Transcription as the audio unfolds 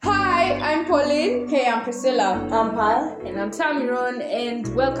Pauline. Hey, I'm Priscilla. I'm Pal. And I'm Tamiron, and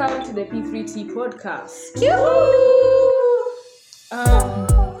welcome to the P3T podcast. I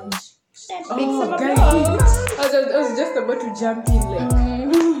was just about to jump in, like,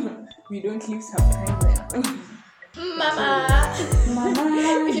 we don't leave some time there. Mama.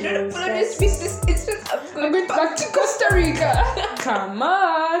 If you don't follow this business, I'm going back to Costa Rica. Come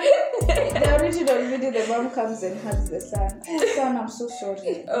on. The original video, the mom comes and hugs the son. Oh, son, I'm so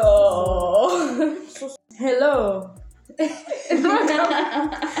sorry. Oh. Hello. Welcome to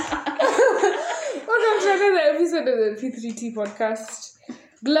another episode of the P3T podcast.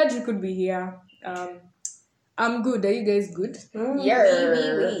 Glad you could be here. I'm good. Are you guys good? Yeah.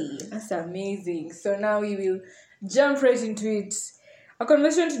 That's amazing. So now we will jump right into it. Our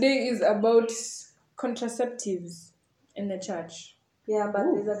conversation today is about contraceptives in the church. Yeah, but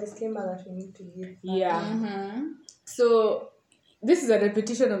there's a disclaimer that we need to give. Yeah. So this is a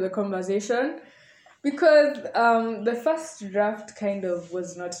repetition of the conversation because the first draft kind of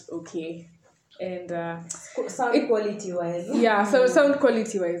was not okay. And Sound quality wise. yeah, so sound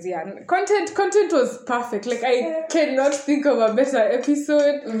quality wise, yeah. Content was perfect. Like I cannot think of a better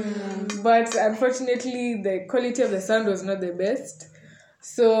episode, but unfortunately the quality of the sound was not the best.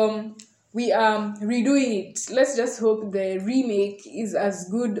 So we are redoing it. Let's just hope the remake is as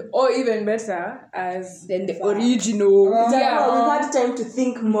good or even better as Then the original. Yeah. We've had time to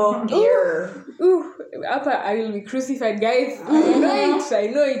think more. Ooh, Upper, I will be crucified, guys. I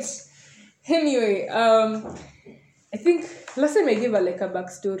know it. Anyway, I think last time I gave a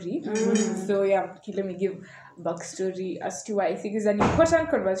backstory. So yeah, okay, let me give backstory as to why I think it's an important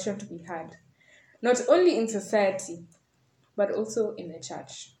conversation to be had, not only in society, but also in the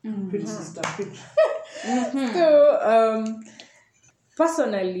church. Preach, sister, preach. So,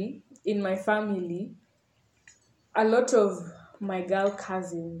 personally, in my family, a lot of my girl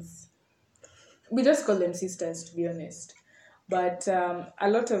cousins, we just call them sisters, to be honest. But a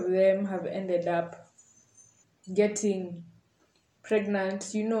lot of them have ended up getting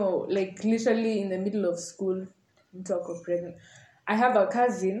pregnant, like literally in the middle of school, talk of pregnant. I have a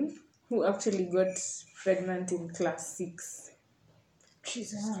cousin who actually got pregnant in class 6.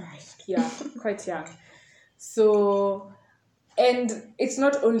 Jesus Christ. Yeah, quite young. So, and it's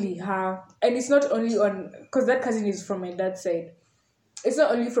not only her, and it's not only because that cousin is from my dad's side. It's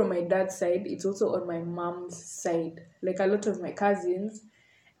not only from my dad's side, it's also on my mom's side. Like a lot of my cousins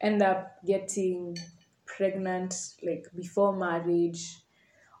end up getting pregnant like before marriage.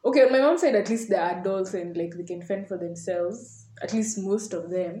 Okay, on my mom's side, at least they're adults and like they can fend for themselves, at least most of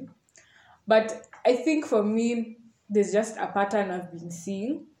them. But I think for me, there's just a pattern I've been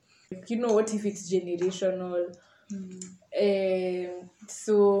seeing. Like, what if it's generational?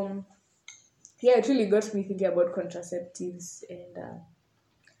 So yeah, it really got me thinking about contraceptives and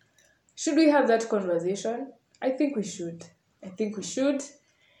should we have that conversation? I think we should.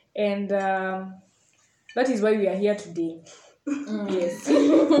 And that is why we are here today. Yes.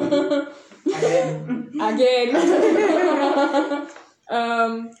 Again.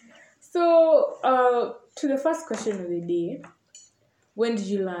 So to the first question of the day, when did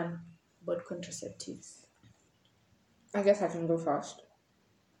you learn about contraceptives? I guess I can go first.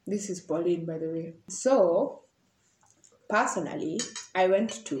 This is Pauline, by the way. So, personally, I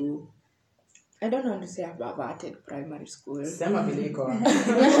went to, I don't want to say I've averted primary school. Sema biliko.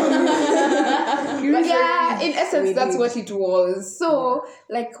 But yeah, in essence, that's what it was. So,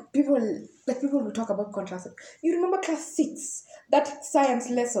 people will talk about contraceptives. You remember class 6, that science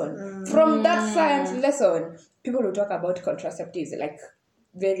lesson? From that science lesson, people will talk about contraceptives,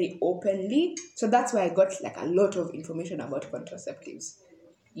 very openly. So that's why I got, a lot of information about contraceptives.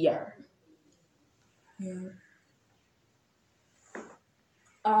 Yeah.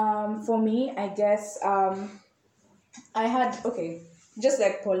 For me, I guess I had just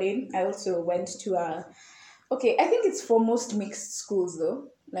like Pauline, I also went to I think it's for most mixed schools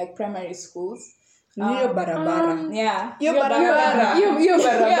though, like primary schools. Yo barabara. Yeah. Yo barabara. Yo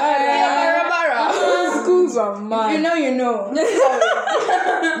barabara. Schools are mad. If you know.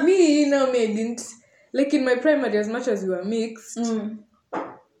 Me, I didn't. Like in my primary, as much as we were mixed,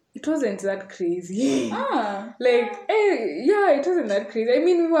 it wasn't that crazy. Ah. It wasn't that crazy. I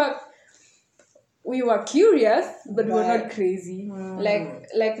mean, we were curious, but we were not crazy.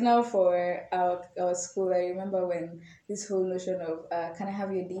 Like now for our school, I remember when this whole notion of can I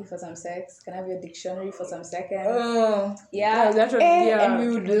have your D for some sex? Can I have your dictionary for some seconds? Yeah, that was, And we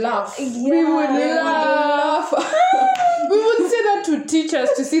would laugh. Yeah. We would laugh. We would say that to teachers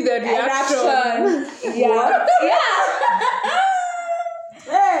to see their reaction. Yeah.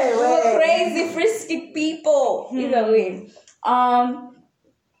 Hey, We're crazy, frisky people. Either way.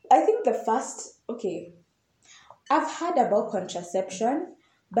 I think the first, I've heard about contraception,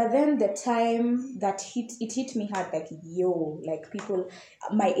 but then the time that it hit me hard, like, like people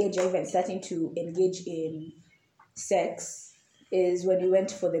my age are even starting to engage in sex, is when we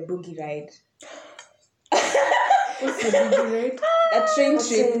went for the boogie ride. What's the boogie ride? A train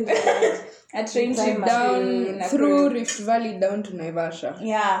trip. A train trip Down to through Nakuru. Rift Valley down to Naivasha.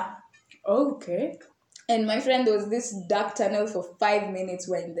 Yeah. Okay. And my friend, there was this dark tunnel for 5 minutes.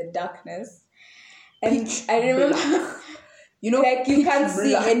 We're in the darkness. And I remember, like, you can't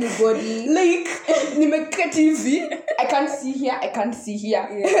see anybody. Like, nimeka TV. I can't see here. I can't see here.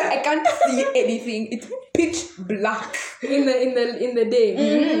 I can't see anything. It's pitch black. In the day.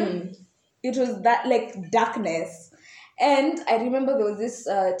 Mm-hmm. It was that, like, darkness. And I remember there was this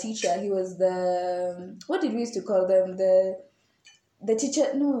teacher. He was the, what did we used to call them? The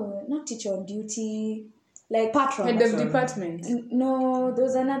teacher, no, not teacher on duty. Like, Patron. Head of department. No, there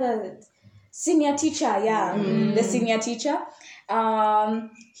was another senior teacher, the senior teacher.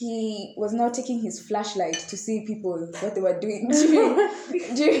 He was now taking his flashlight to see people what they were doing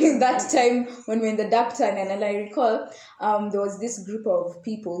during that time when we were in the dark tunnel. And I recall there was this group of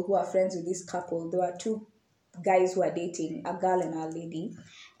people who are friends with this couple. There were two guys who were dating, a girl and a lady,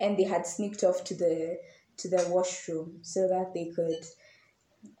 and they had sneaked off to the washroom so that they could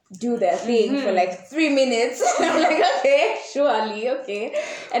do their thing for like 3 minutes. I'm like, okay, surely, okay.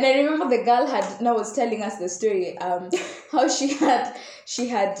 And I remember the girl was telling us the story, how she had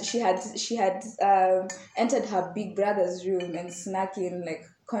entered her big brother's room and snuck in like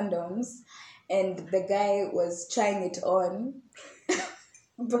condoms, and the guy was trying it on,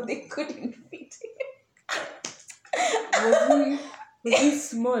 but they couldn't fit it. Was he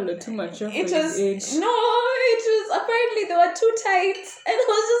small or too much of his age? No, it was apparently they were too tight, and I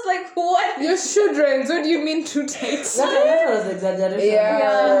was just like, what? Your children, what do you mean too tight? That was exaggeration.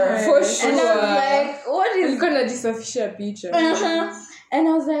 Yeah, for sure. And I was like, what is? You gonna disaffish a picture. And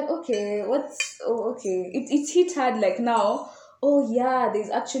I was like, okay, it hit hard, like, now. Oh yeah, there's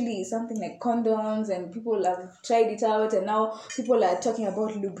actually something like condoms, and people have tried it out, and now people are talking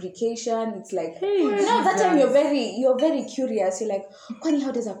about lubrication. It's like, Hey, now that time you're very curious. You're like, Kwani,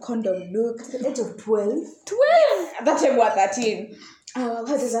 how does a condom look? At the age of 12. 12. That time we're 13. How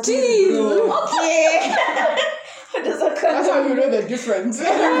does that Still. look? Okay. How does a That's condom? how you know the difference.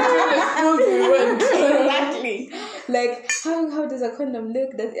 Exactly. Like, how does a condom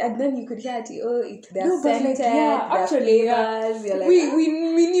look? And then you could hear it. They're No, but like, scented. yeah, they're actually, flavors. You're like,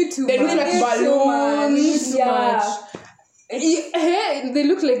 we need to. They look like balloons. We need too Yeah. much. They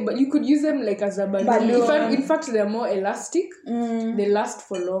look like, but you could use them like as a balloon. In fact, they're more elastic. They last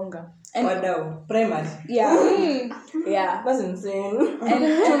for longer. And, Or no, primary. yeah, yeah. That's insane. And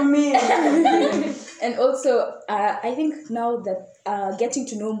To me. and also, I think now that getting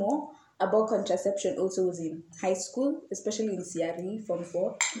to know more about contraception also was in high school, especially in CRE Form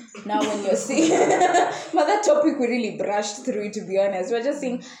 4. Now when you're seeing, but that topic we really brushed through, to be honest. We're just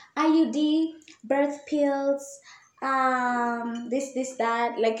saying IUD, birth pills, this,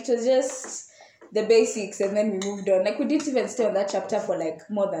 that. Like, it was just the basics, and then we moved on. Like, we didn't even stay on that chapter for like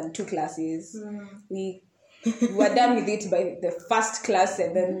more than 2 classes. We were done with it by the first class,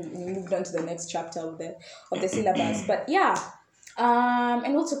 and then we moved on to the next chapter of the syllabus. But yeah.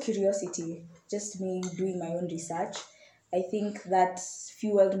 And also curiosity, just me doing my own research. I think that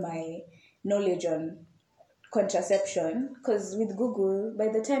fueled my knowledge on contraception, because with Google, by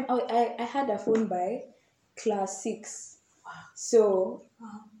the time I had a phone by class 6. So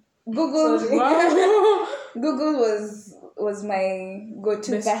Google Google was my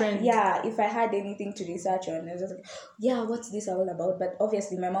go-to Best friend. Yeah, if I had anything to research on, I was just like, yeah, what's this all about? But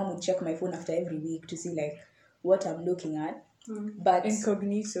obviously my mom would check my phone after every week to see like what I'm looking at. But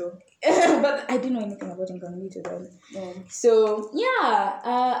Incognito. but I didn't know anything about incognito then. So yeah,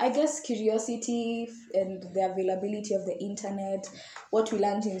 I guess curiosity and the availability of the internet, what we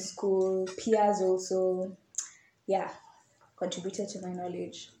learned in school, peers also, contributed to my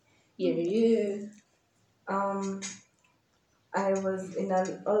knowledge. I was in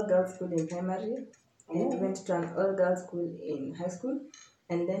an all-girls school in primary. I went to an all-girls school in high school,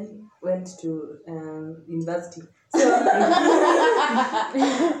 and then went to university. So,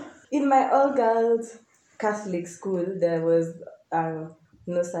 in my all-girls Catholic school, there was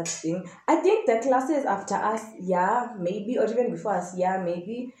no such thing. I think the classes after us, maybe, or even before us,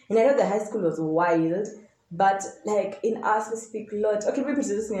 maybe. And I know the high school was wild, but like in our specific lot, okay, maybe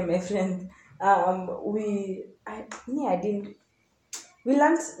introduce me and my friend. We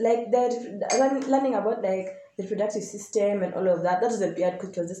learned like learning about like the reproductive system and all of that. That was a weird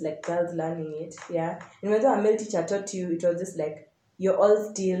because it was just like girls learning it, And whether a male teacher taught you, it was just like you're all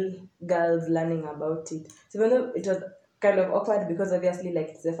still girls learning about it. So even though it was kind of awkward because obviously like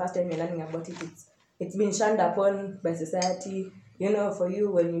it's the first time you're learning about it, it's been shunned upon by society. You know, for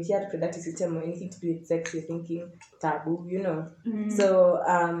you, when you hear reproductive system or anything to do with sex, you're thinking taboo, you know. So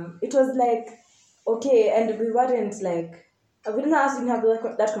it was like, okay, and we weren't like, we didn't ask to have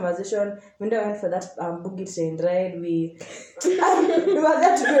that conversation. We never went for that boogie train ride. We were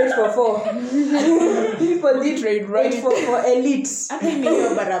there to do it for 4. People did Train ride. it for elite.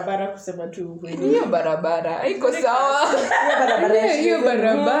 Hiyo barabara kusema tu ukweli. Hiyo barabara haiko sawa. Hiyo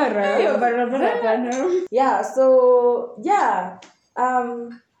barabara. Hiyo barabara bana. Yeah, so yeah.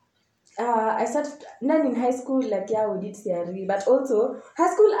 I started then in high school, like yeah, we did CRE, but also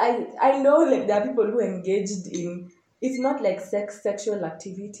high school I know like there are people who engaged in, it's not like sexual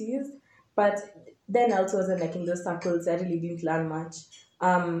activities, but then I also wasn't like in those circles. I really didn't learn much.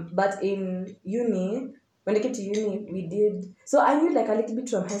 But in uni, when I came to uni, we did. So I knew like a little bit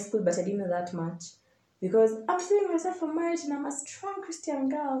from high school, but I didn't know that much because I'm saving myself for marriage and I'm a strong Christian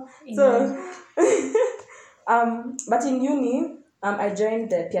girl. So, but in uni, I joined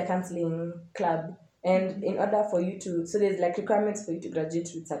the peer counseling club, and in order for you to, so there's like requirements for you to graduate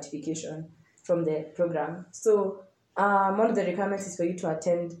with certification from the program. So one of the requirements is for you to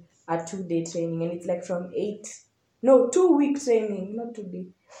attend a 2-day training, and it's like from 2-week training, not 2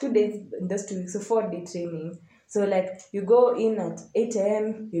 days. 2 days in those 2 weeks, so 4-day training. So like you go in at 8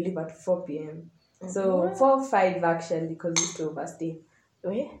 a.m., you leave at 4 p.m. So 4-5 actually, because you used to overstay.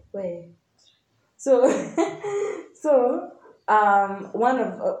 Where? So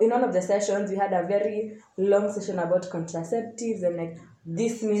in one of the sessions we had a very long session about contraceptives and like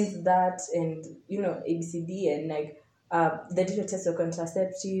this means that, and you know, ABCD, and like the different types of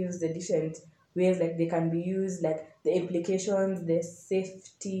contraceptives, the different ways like they can be used, like the implications, the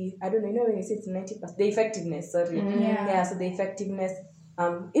safety, I don't know, you know when you say it's 90%, the effectiveness, sorry. Yeah, so the effectiveness,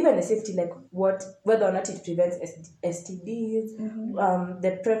 even the safety, like whether or not it prevents STDs,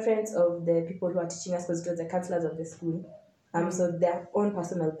 the preference of the people who are teaching us, because it was the counselors of the school, so their own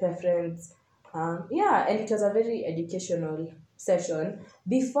personal preference, and it was a very educational session.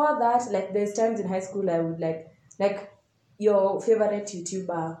 Before that, like there's times in high school I would like your favorite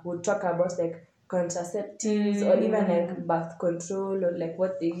YouTuber would talk about like contraceptives or even like birth control or like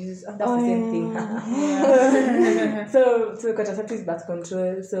what they use. That's the same thing. So contraceptives, birth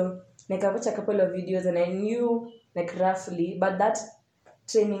control. So like I watched a couple of videos and I knew like roughly, but that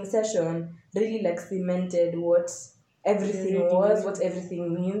training session really like cemented what everything was, what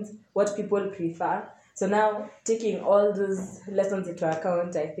everything means, what people prefer. So now taking all those lessons into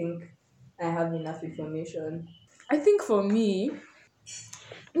account, I think I have enough information. I think for me,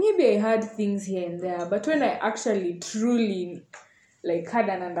 maybe I had things here and there, but when I actually truly like had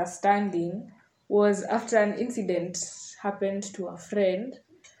an understanding was after an incident happened to a friend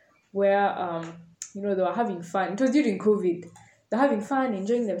where they were having fun. It was during COVID. They're having fun,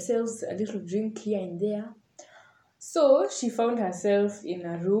 enjoying themselves, a little drink here and there. So she found herself in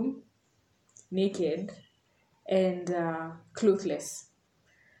a room naked and clothless.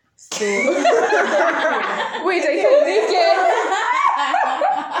 So wait, I said naked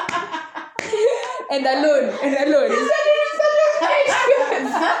and alone.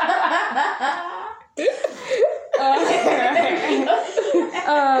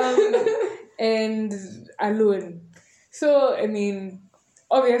 And alone. So I mean,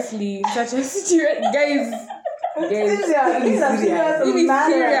 obviously, such a situation, guys. It is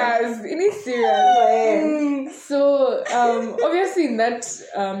serious. So obviously in that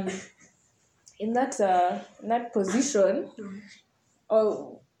position,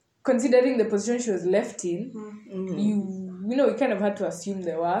 or considering the position she was left in, you kind of had to assume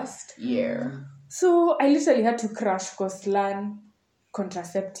the worst. Yeah. So I literally had to crash course learn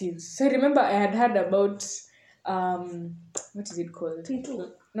contraceptives. So I remember I had heard about what is it called?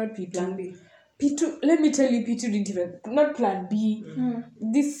 P2. Not P2. Plan B. P2, let me tell you, P2 didn't even, not Plan B.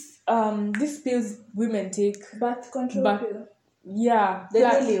 This pills women take. Birth control pill. Yeah. The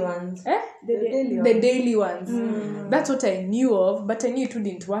daily ones. The daily ones. That's what I knew of, but I knew it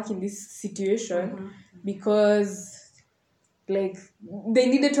wouldn't work in this situation because like they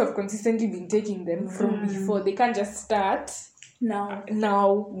needed to have consistently been taking them from before. They can't just start Now.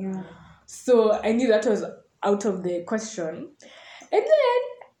 Yeah. So I knew that was out of the question. And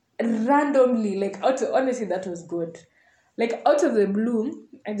then randomly, honestly, that was good. Like out of the blue,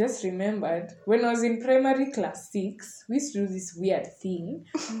 I just remembered when I was in primary class 6, we used to do this weird thing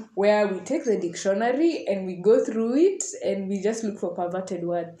where we take the dictionary and we go through it and we just look for perverted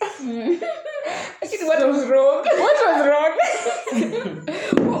words. Actually, what was wrong? What was wrong?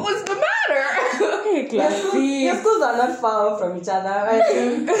 What was the matter? Hey, class Your 6. schools are not far from each other.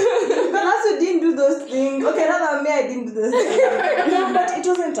 Unless you didn't do those things. Okay, rather me, I didn't do those things. No, but it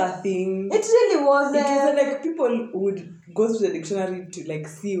wasn't a thing. It really wasn't. It wasn't like people would go through the dictionary to like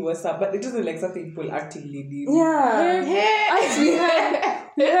see what's up, but it wasn't like something people actively did. Yeah. Us,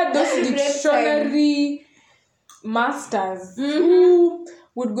 we had those dictionary masters who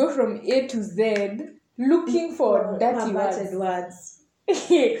would go from A to Z looking for dirty words.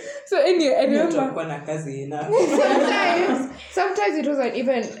 So anyway, I remember sometimes it wasn't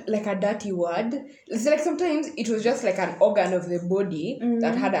even like a dirty word. It's like sometimes it was just like an organ of the body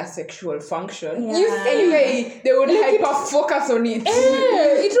that had a sexual function. Anyway, they would hyper focus on it.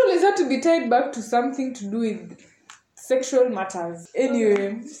 it always had to be tied back to something to do with sexual matters.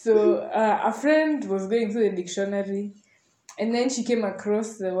 Anyway, so a friend was going through the dictionary, and then she came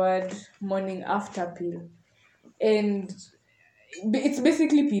across the word morning after pill, and it's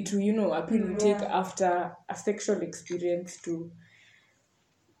basically P2, you know, a pill you take after a sexual experience to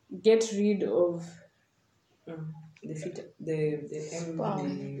get rid of the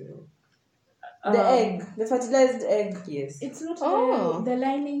egg, the fertilized egg. Yes. It's not the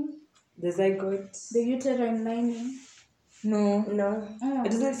lining, The zygote. the uterine lining. no. It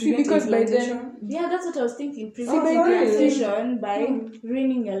doesn't See, because by then Yeah, that's what I was thinking. sorry. Preventing incision by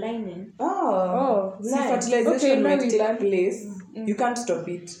ruining your lining. See, fertilization Okay, now might we take learn. place. You can't stop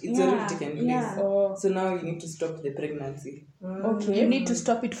it. It's already taken place. Yeah. So now you need to stop the pregnancy. Okay. You need to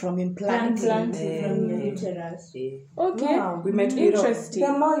stop it from implanting. Implanting. From your uterus. Okay. Wow. We might be wrong. Interesting.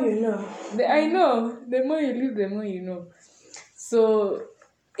 The more you know. I know. The more you live, the more you know. So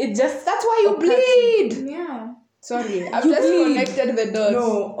it just That's why you bleed. Yeah. Sorry, I've You just bleed. connected the dots.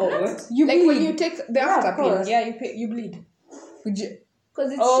 No. Oh, what? you Like bleed. when you take the after of pill, course. you bleed.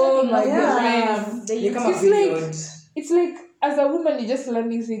 Because it's Oh shutting my off the goodness. vein. The You come a It's like- period. It's like as a woman, you're just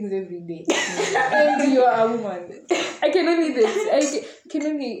learning things every day, and you're a woman. I can only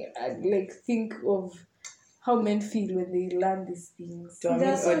like think of how men feel when they learn these things. To our They're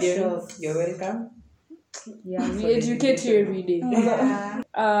mixed so audience, shocked. you're welcome. Yeah, we educate you every day.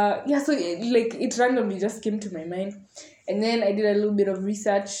 Yeah. So it randomly just came to my mind, and then I did a little bit of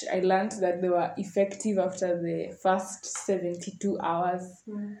research. I learned that they were effective after the first 72 hours,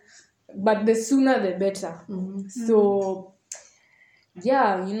 but the sooner the better. So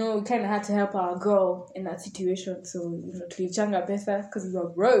yeah, you know, we kind of had to help our girl in that situation. So, you know, tulichanga pesa because we were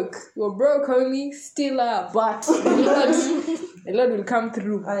broke. We were broke, homie, still are, but the Lord will come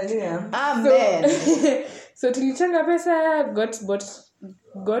through. Hallelujah. Amen. So tulichanga pesa,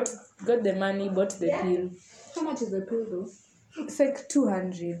 got the money, bought the pill. How much is the pill though? It's like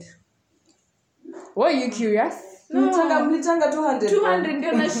 200. Why are you curious? Mlichanga 200. 200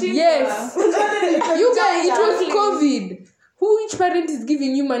 ndio nashinda. Yes. You guys, it was COVID. Which parent is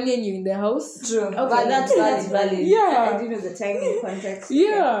giving you money and you're in the house? True. Okay, But that's valid. Yeah. I didn't know the timing context.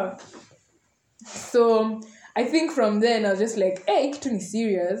 Yeah. So I think from then I was just like, hey, kitu ni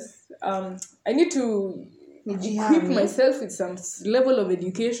serious. I need to equip myself with some level of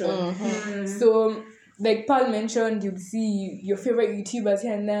education. So like Paul mentioned, you'd see your favorite YouTubers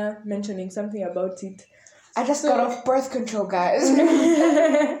here and there mentioning something about it. I just got off birth control, guys.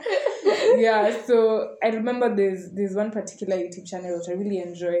 Yeah, so I remember there's one particular YouTube channel that I really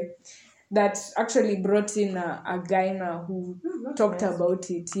enjoy that actually brought in a guy now who talked about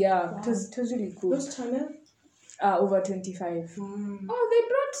it. Yeah, it was really cool. Which channel? Over 25. Oh, they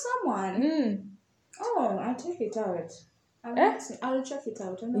brought someone. Oh, I'll check it out. I'll check it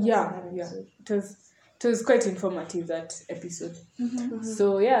out. I've never seen that episode. It was quite informative, that episode.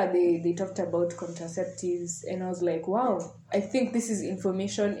 So yeah, they talked about contraceptives, and I was like, wow, I think this is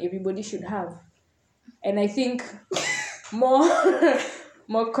information everybody should have. And I think more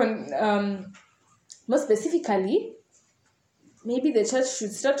specifically, maybe the church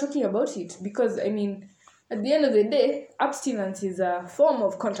should start talking about it, because I mean, at the end of the day, abstinence is a form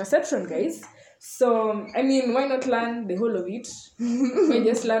of contraception, guys. So I mean, why not learn the whole of it? Why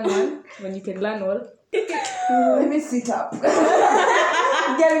just learn one when you can learn all? Let me sit up.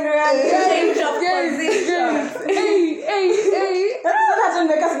 Getting ready. Hey. Hata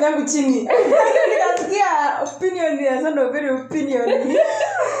nimeweka simu yangu chini. Nikasikia opinion ya sound very opinion.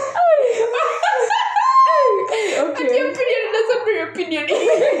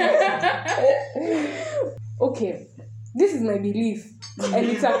 Okay, this is my belief, and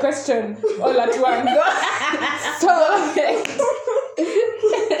it's a question all at once. So,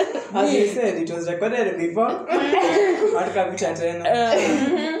 As you said, it was recorded before.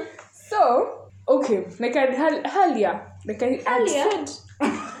 so okay, like I had earlier,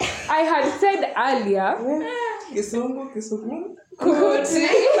 I had said earlier. Kisungu.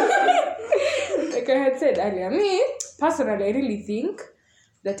 Like I had said earlier, me personally, I really think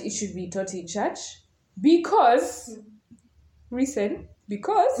that it should be taught in church because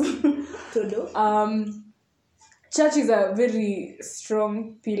church is a very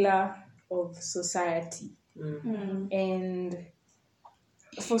strong pillar of society, and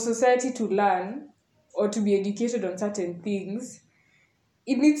for society to learn or to be educated on certain things,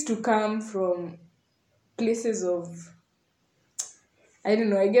 it needs to come from places of, I don't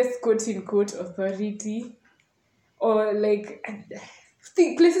know, I guess quote unquote authority, or like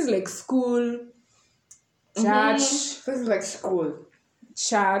places like school, church, Places like school.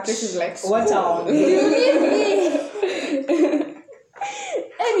 church. Places like school. What town?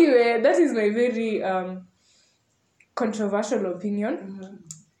 Anyway, that is my very controversial opinion.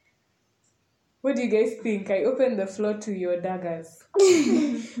 What do you guys think? I open the floor to your daggers.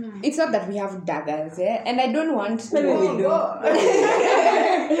 It's not that we have daggers, and I don't want. Maybe we do. Maybe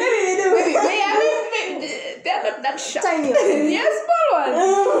they're not that sharp. Tiny ones. They're small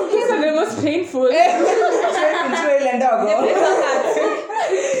ones. These are the most painful.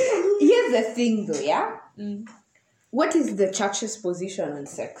 Here's the thing, though, yeah. What is the church's position on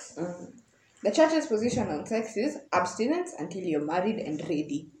sex? The church's position on sex is abstinence until you're married and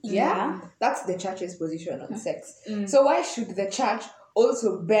ready. Yeah? That's the church's position on sex. So why should the church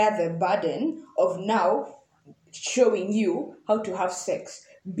also bear the burden of now showing you how to have sex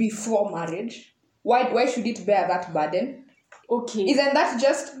before marriage? Why should it bear that burden? Okay. Isn't that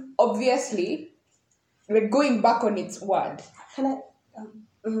just obviously like going back on its word? Can I?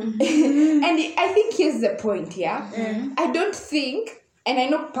 And I think here's the point, yeah? I don't think, and I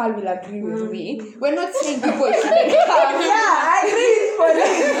know Paul will agree with me, we're not saying people shouldn't have. Yeah, I agree for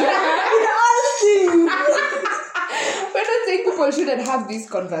this. In all things. We're not saying people shouldn't have these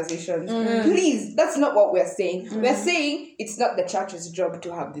conversations. Please, that's not what we're saying. We're saying it's not the church's job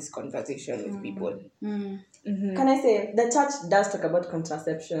to have this conversation with people. Can I say, the church does talk about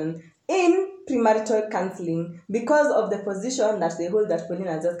contraception in premarital counseling because of the position that they hold that Pauline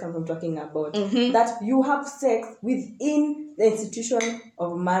has just come from talking about. That you have sex within the institution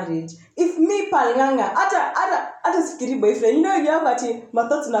of marriage. If me palnganga, ata sikiri boyfriend, you know you have my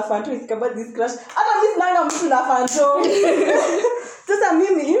thoughts na fan to think about this crush. Ata miss nanga mtu na fan so. Sasa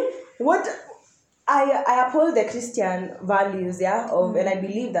mimi, what I uphold the Christian values, and I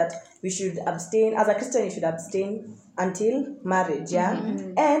believe that we should abstain. As a Christian, you should abstain until marriage,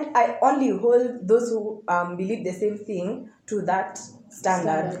 And I only hold those who believe the same thing to that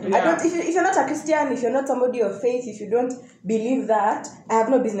standard. I don't. If you're not a Christian, if you're not somebody of faith, if you don't believe that, I have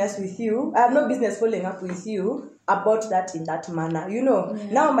no business with you. I have no business following up with you about that in that manner.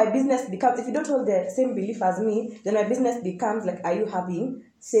 Now my business becomes, if you don't hold the same belief as me, then my business becomes like, are you having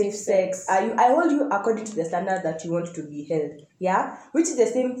safe sex? I hold you according to the standard that you want to be held. Which is the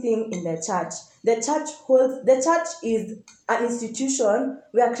same thing in the church. The church is an institution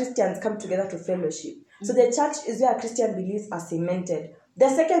where Christians come together to fellowship. So the church is where Christian beliefs are cemented. The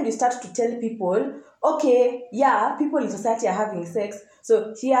second you start to tell people, okay, people in society are having sex,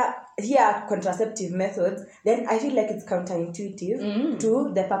 so here are contraceptive methods, then I feel like it's counterintuitive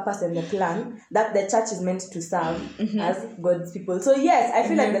to the purpose and the plan that the church is meant to serve as God's people. So yes, I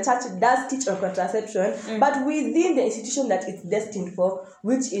feel like the church does teach on contraception, but within the institution that it's destined for,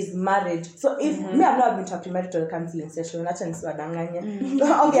 which is marriage. So if me, I've not been to a premarital counseling session, obviously. So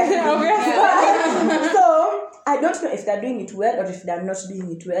I don't know if they're doing it well or if they're not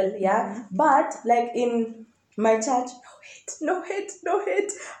doing it well, but like in my church, no hate.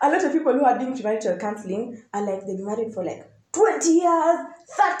 A lot of people who are doing premarital counseling are like, they've been married for like 20 years,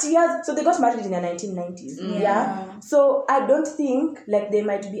 30 years. So they got married in the 1990s. So I don't think like they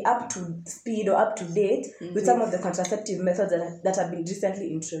might be up to speed or up to date with some of the contraceptive methods that have been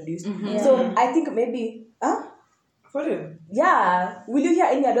recently introduced. So I think maybe, For real? Will you hear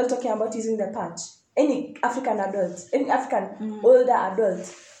any adult talking about using the patch? Any African adult, any African older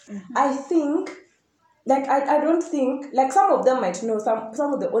adult? I think, like, I don't think, like, some of them might know,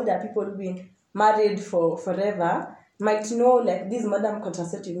 some of the older people who've been married for forever might know, like, these modern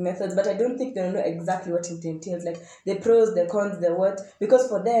contraceptive methods, but I don't think they'll know exactly what it entails, like, the pros, the cons, the what, because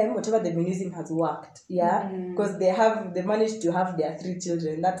for them, whatever they've been using has worked, because they managed to have their 3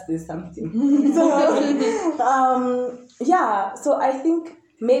 children, that says something. So I think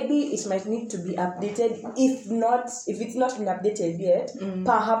maybe it might need to be updated. If it's not been updated yet,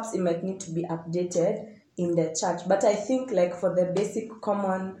 perhaps it might need to be updated in the church. But I think like for the basic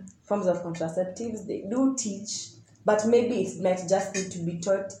common forms of contraceptives, they do teach, but maybe it might just need to be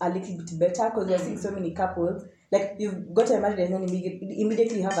taught a little bit better, because we're seeing so many couples, like you've got married and then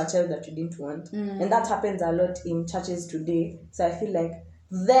immediately you have a child that you didn't want. And that happens a lot in churches today. So I feel like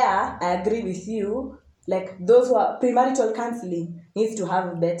there, I agree with you. Like those who are premarital counseling needs to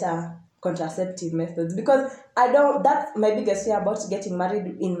have better contraceptive methods, because that's my biggest fear about getting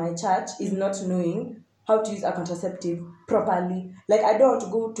married in my church is not knowing how to use a contraceptive properly. Like I don't want to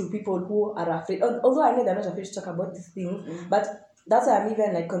go to people who are afraid, although I know they're not afraid to talk about these things, but that's why I'm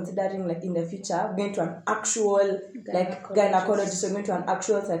even like considering like in the future going to an actual like gynecologist, or going to an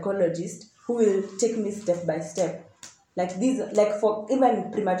actual psychologist who will take me step by step. Like these, like for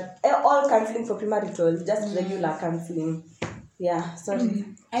even premarital, all counseling for premarital, just regular counseling. Yeah, sorry.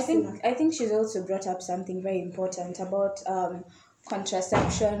 I think she's also brought up something very important about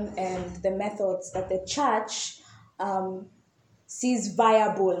contraception and the methods that the church sees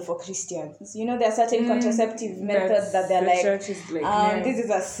viable for Christians. You know, there are certain contraceptive methods that they're like, this is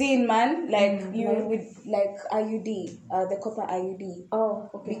a sin, man. Like you with like IUD, the copper IUD. Oh,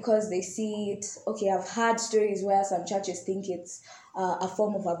 okay. Because they see it. Okay, I've heard stories where some churches think it's a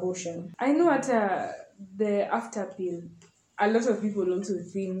form of abortion. I know at the after pill, a lot of people also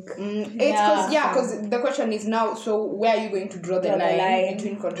think because the question is now, so where are you going to draw the line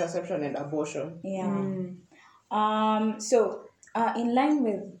between contraception and abortion? So in line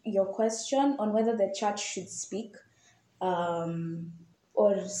with your question on whether the church should speak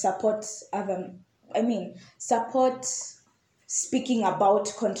or support support speaking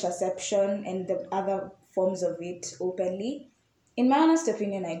about contraception and the other forms of it openly, in my honest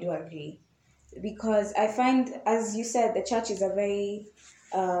opinion, I do agree. Because I find, as you said, the church is a very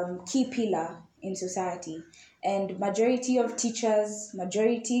key pillar in society, and majority of teachers,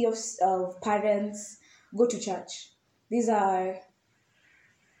 majority of parents go to church. These are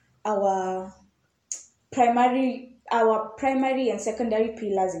our primary and secondary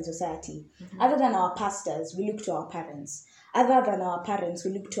pillars in society. Other than our pastors, we look to our parents. Other than our parents,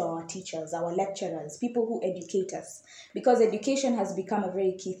 we look to our teachers, our lecturers, people who educate us, because education has become a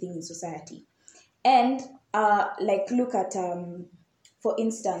very key thing in society. And look at for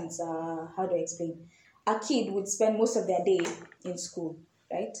instance, how do I explain? A kid would spend most of their day in school,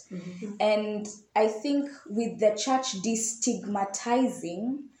 right? And I think with the church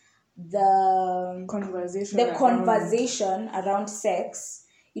destigmatizing the conversation around sex,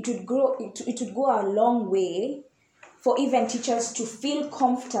 it would go a long way for even teachers to feel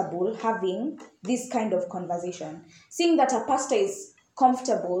comfortable having this kind of conversation. Seeing that a pastor is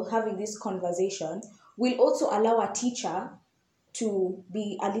comfortable having this conversation will also allow a teacher to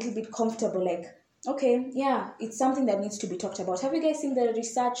be a little bit comfortable, like, okay, yeah, it's something that needs to be talked about. Have you guys seen the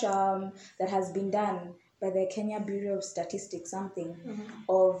research that has been done by the Kenya Bureau of Statistics,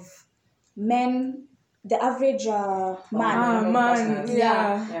 of men, the average the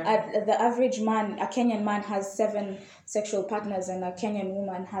average man, a Kenyan man has 7 sexual partners, and a Kenyan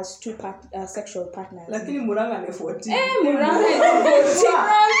woman has 2 sexual partners. Lakini Muranga ni 14. Muranga is 14.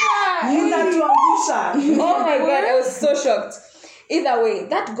 Oh my God, I was so shocked. Either way,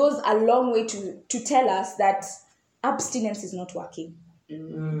 that goes a long way to tell us that abstinence is not working.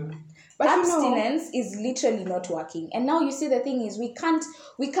 But abstinence is literally not working. And now you see, the thing is, we can't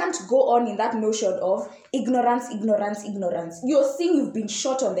go on in that notion of ignorance. You're saying you've been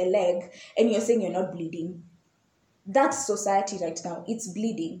shot on the leg and you're saying you're not bleeding. That's society right now. It's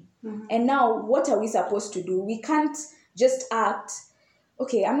bleeding. And now what are we supposed to do? We can't just act.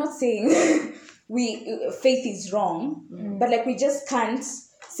 Okay, I'm not saying faith is wrong, but like we just can't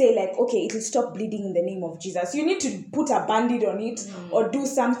say like, okay, it will stop bleeding in the name of Jesus. You need to put a band-aid on it or do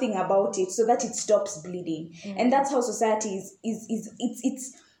something about it so that it stops bleeding. And that's how society is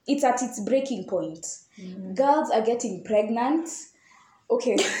it's at its breaking point. Girls are getting pregnant.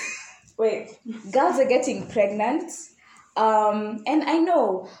 Okay, wait. Girls are getting pregnant. And I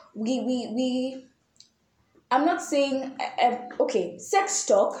know we I'm not saying, okay, sex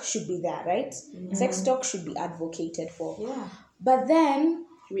talk should be there, right? Sex talk should be advocated for. Yeah. But then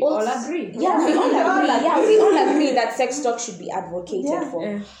we all agree. Yeah, we all agree. Yeah, we all agree that sex talk should be advocated for.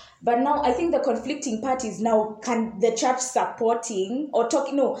 Yeah. But now I think the conflicting part is now, can the church supporting or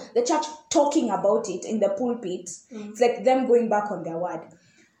talking? No, the church talking about it in the pulpit. It's like them going back on their word.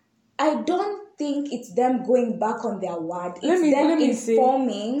 I don't think it's them going back on their word. It's them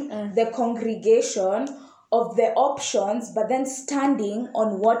informing the congregation of the options, but then standing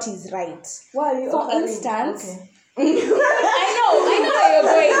on what is right. Why are you For instance, okay. I know where you're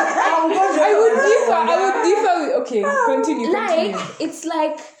going. I would differ with, okay, continue.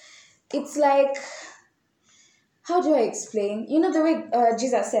 It's like, how do I explain? You know the way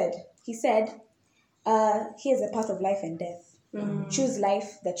Jesus said, he said, here's the path of life and death. Choose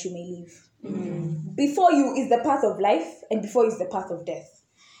life that you may live. Before you is the path of life, and before is the path of death.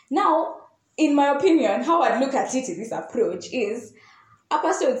 Now, in my opinion, how I'd look at it in this approach is, a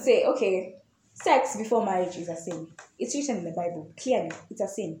pastor would say, okay, sex before marriage is a sin. It's written in the Bible, clearly, it's a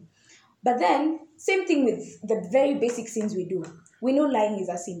sin. But then, same thing with the very basic sins we do. We know lying is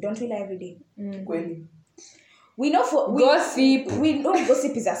a sin. Don't we lie every day? Kweli. We know Gossip. We know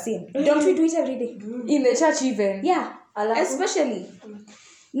gossip is a sin. Don't we do it every day? In the church even. Yeah, especially.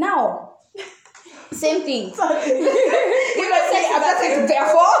 Now, same thing. We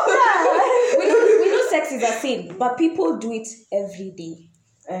know sex is a sin, but people do it every day.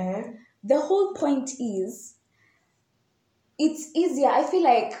 The whole point is, it's easier. I feel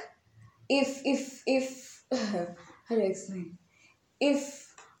like if how do I explain? If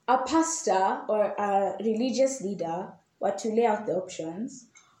a pastor or a religious leader were to lay out the options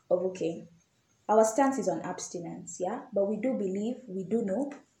of, okay, our stance is on abstinence, yeah, but we do believe, we do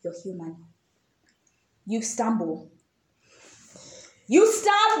know you're human. You stumble.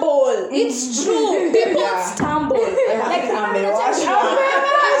 It's true. People stumble. Like, remember the time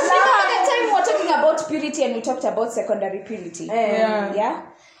we were talking about purity and we talked about secondary purity? Yeah?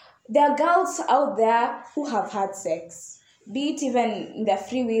 There are girls out there who have had sex, be it even in their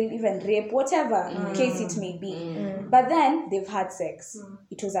free will, even rape, whatever case it may be. But then they've had sex.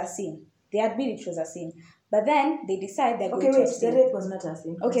 It was a sin. They admit it was a sin. But then they decide they're going to abstain. The rape was not a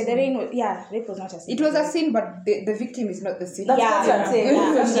sin. Okay, rape was not a sin. It was a sin, but the victim is not the sin. That's what I'm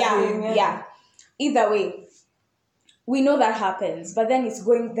saying. Yeah. Either way, we know that happens, but then it's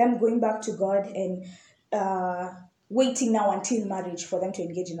going back to God and waiting now until marriage for them to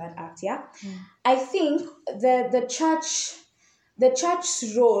engage in that act. Yeah, I think the church's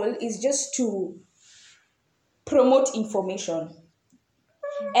role is just to promote information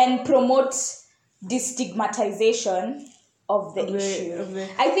and promote destigmatization of the issue.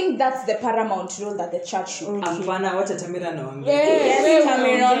 I think that's the paramount role that the church should play. Hapana, wacha Tamira naongea. Yes,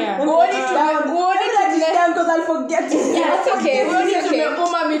 Tamira. Because I'll forget it. Yeah, it's okay.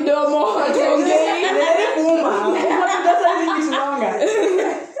 Tumeuma midomo.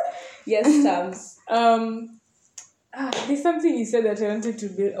 Yes, Tams. There's something you said that I wanted to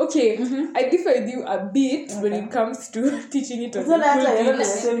build. Okay, I differ with you a bit when it comes to teaching it on So the that's why pulpit. you're not on the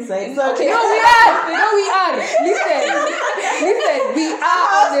same side. So Okay, no, we are. Listen, we are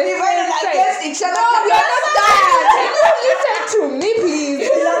on the same side. each other. No, we understand. Listen to me, please.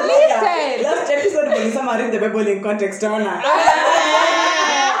 Listen. Last episode when you read the Bible in context, Ona.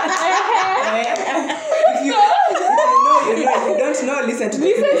 If you don't know, listen to Listen to the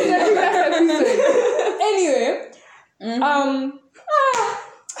previous episode. Anyway, I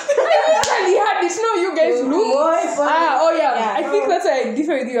literally had it. No, you guys look. I think that's why I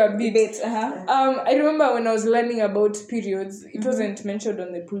differ with you a bit. I remember when I was learning about periods, it wasn't mentioned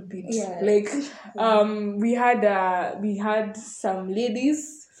on the pulpit. Yeah. Like, we had some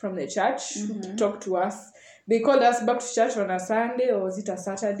ladies from the church talk to us. They called us back to church on a Sunday, or was it a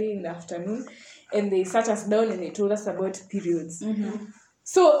Saturday in the afternoon? And they sat us down and they told us about periods.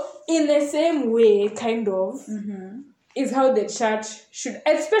 So, in the same way, kind of, is how the church should,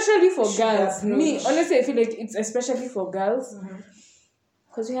 especially for girls. Me, honestly, I feel like it's especially for girls.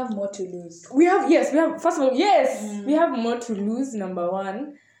 Because we have more to lose. We have more to lose, number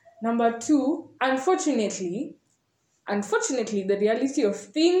one. Number two, unfortunately, the reality of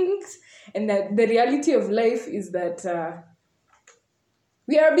things and the reality of life is that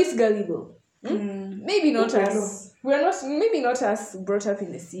we are a bit gullible. Maybe not us. Maybe not us brought up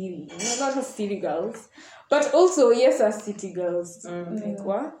in the city. Not us city girls. But also, yes, us city girls. Like,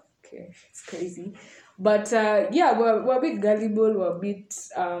 what? Okay, it's crazy. But, we're a bit gullible. We're a bit,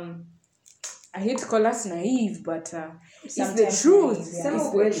 I hate to call us naive, but it's the truth. It's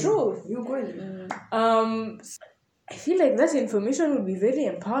the truth. You go. I feel like that information would be very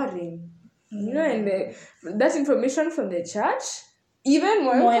empowering. You know, and that information from the church, even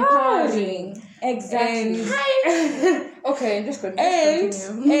more empowering. Exactly. Okay, just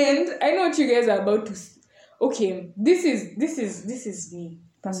continue. And I know what you guys are about to. Okay, this is me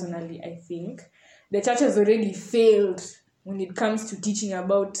personally. I think the church has already failed when it comes to teaching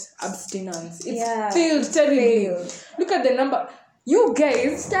about abstinence. It's failed terribly. Look at the number. You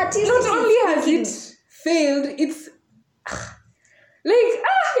guys, not only has it failed, it's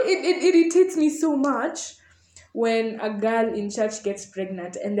it irritates me so much when a girl in church gets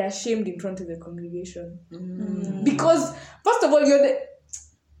pregnant and they're shamed in front of the congregation. Because, first of all, you're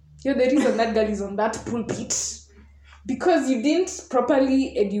the reason that girl is on that pulpit. Because you didn't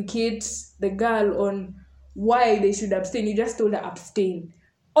properly educate the girl on why they should abstain. You just told her abstain.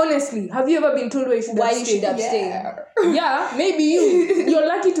 Honestly, have you ever been told why you should abstain? Yeah, maybe you're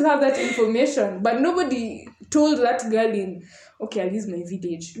lucky to have that information, but nobody told that girl in, okay, I'll use my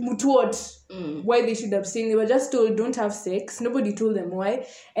village, Mutuot, why they should abstain. They were just told, don't have sex. Nobody told them why.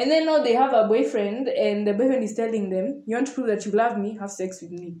 And then now they have a boyfriend, and the boyfriend is telling them, you want to prove that you love me? Have sex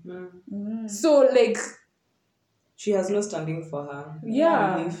with me. So, like... She has no standing for her.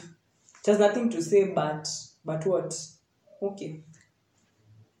 Yeah. Belief. She has nothing to say but what? Okay.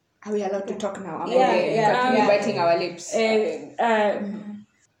 Are we allowed to talk now? Yeah. Biting our lips.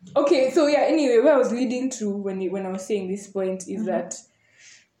 Okay, so yeah, anyway, where I was leading to when I was saying this point is that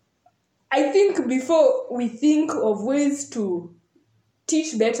I think before we think of ways to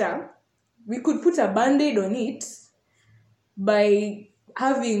teach better, we could put a band-aid on it by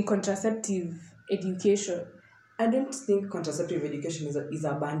having contraceptive education. I don't think contraceptive education is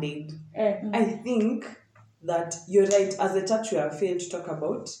a band-aid. I think that you're right. As a church, we have failed to talk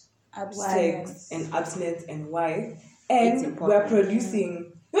about sex and abstinence and why. And we're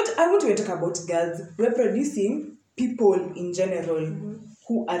producing, I want to talk about girls. We're producing people in general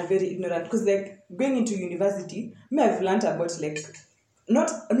who are very ignorant. Because like going into university, I've learned about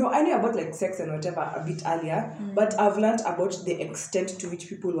I knew about like sex and whatever a bit earlier, but I've learned about the extent to which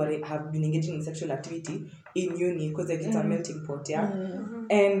people have been engaging in sexual activity in uni, because like it's a melting pot,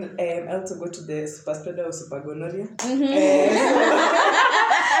 And I also go to the super spreader of super gonorrhea.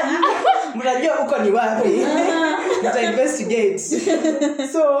 Mnajua uko ni wapi? But investigate.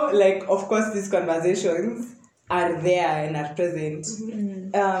 So like of course these conversations are there and are present.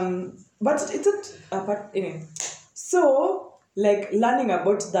 But it's not a part anyway. So like learning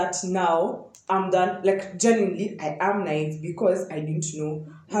about that now, I'm done. Like genuinely, I am naive because I didn't know.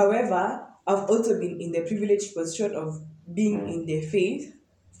 However, I've also been in the privileged position of being in the faith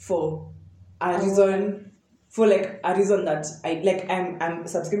for a reason. For like a reason that I'm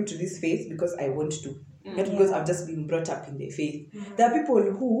subscribing to this faith because I want to, not because I've just been brought up in the faith. There are people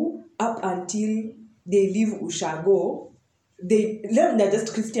who up until they leave Ushago, they're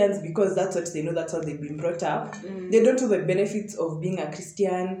just Christians because that's what they know, that's how they've been brought up. They don't know the benefits of being a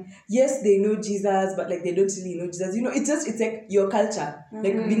Christian. Yes, they know Jesus, but like they don't really know Jesus. You know, it's like your culture.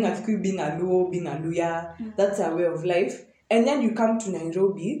 Like being a Kikuyu, being a Luo, being a Luya, that's our way of life. And then you come to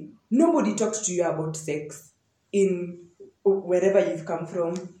Nairobi, nobody talks to you about sex in wherever you've come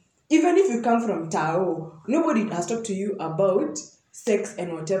from. Even if you come from Tao, nobody has talked to you about sex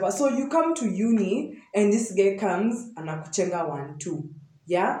and whatever. So you come to uni and this guy comes anakuchenga 1-2,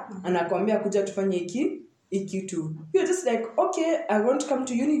 yeah, anakwambia kuja tufanye iki tu. You're just like, okay, I want to come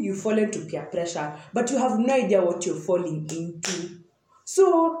to uni. You fall into peer pressure, but you have no idea what you're falling into.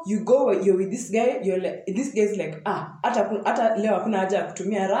 So you go, you're with this guy, you're like, this guy's like, hata leo hakuna haja ya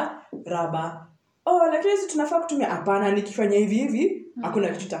kutumia raba. Oh, lakini sisi tunafaa kutumia. Hapana, nikifanya hivi hakuna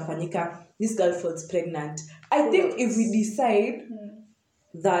kitu tafanyika. This girl falls pregnant. I think if we decide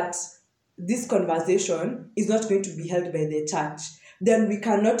that this conversation is not going to be held by the church, then we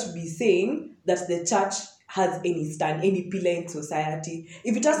cannot be saying that the church has any pillar in society.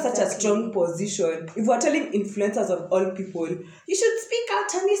 If it has such a strong position, if we're telling influencers of all people, you should speak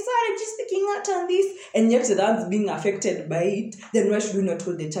out on this, sorry, just speaking out on this, and yet the ones being affected by it, then why should we not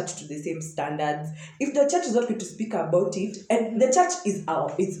hold the church to the same standards? If the church is not going to speak about it, and the church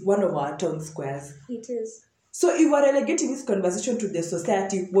is one of our town squares. It is. So if we're relegating this conversation to the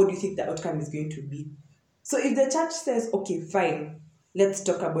society, what do you think the outcome is going to be? So if the church says, okay, fine, let's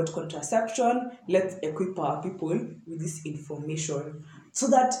talk about contraception, let's equip our people with this information, so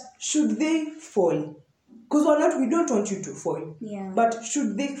that should they fall, because we don't want you to fall, but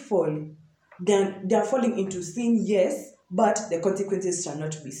should they fall, then they're falling into sin, yes, but the consequences shall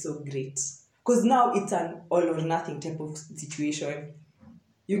not be so great, because now it's an all or nothing type of situation,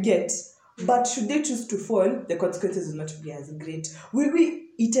 you get. But should they choose to fall, the consequences will not be as great. Will we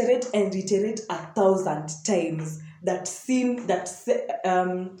iterate and reiterate 1,000 times that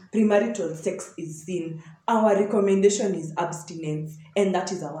premarital sex is sin? Our recommendation is abstinence, and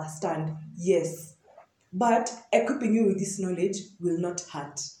that is our stand. Yes, but equipping you with this knowledge will not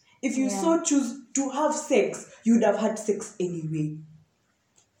hurt. If you so choose to have sex, you would have had sex anyway.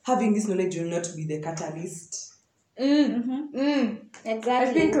 Having this knowledge will not be the catalyst. Exactly. I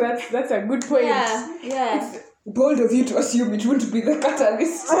think that's a good point. Yeah. It's bold of you to assume it won't be the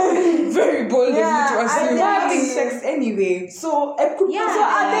catalyst. Very bold of you to assume. They're having sex anyway. So are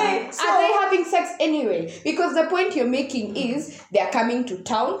they having sex anyway? Because the point you're making is they're coming to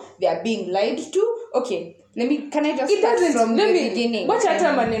town, they're being lied to. Okay, can I just start from the beginning? Watch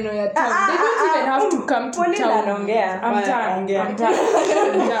out maneno ya town. They don't even have to come to town. I'm done.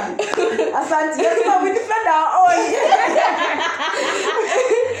 Asante. Yes, we defend our own.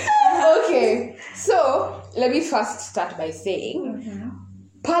 Okay, so let me first start by saying,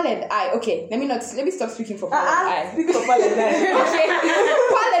 Paul and I, okay, let me stop speaking for Paul and I. Speak for Paul and I. Okay.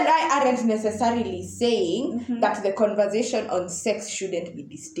 Paul and I aren't necessarily saying that the conversation on sex shouldn't be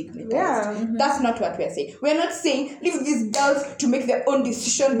destigmatized. Yeah. That's not what we're saying. We're not saying leave these girls to make their own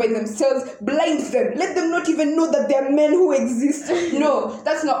decision by themselves, blind them, let them not even know that they're men who exist. No,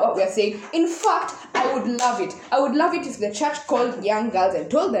 that's not what we're saying. In fact, I would love it. I would love it if the church called young girls and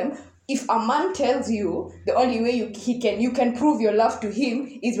told them, if a man tells you the only way you can prove your love to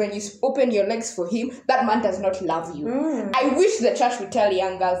him is when you open your legs for him, that man does not love you. I wish the church would tell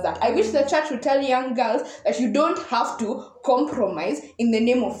young girls that. I wish the church would tell young girls that you don't have to compromise in the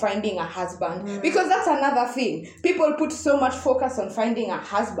name of finding a husband. Because that's another thing. People put so much focus on finding a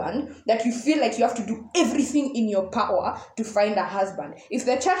husband that you feel like you have to do everything in your power to find a husband. If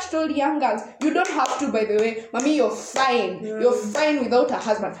the church told young girls, you don't have to, by the way, mommy, you're fine. You're fine without a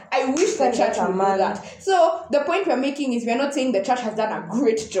husband. I wish the church would do that. So the point we're making is we're not saying the church has done a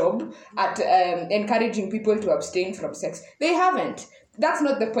great job at encouraging people to abstain from sex. They haven't. That's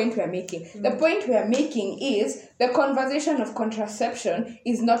not the point we're making. The point we're making is the conversation of contraception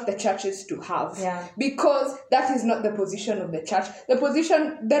is not the church's to have. Yeah. Because that is not the position of the church. The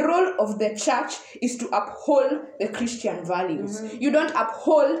role of the church is to uphold the Christian values. You don't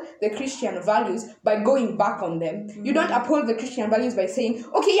uphold the Christian values by going back on them. You don't uphold the Christian values by saying,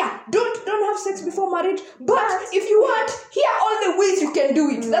 okay, yeah, don't have sex before marriage, but if you want, here are all the ways you can do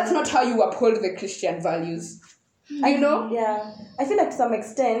it. That's not how you uphold the Christian values. You know? Yeah. I feel like to some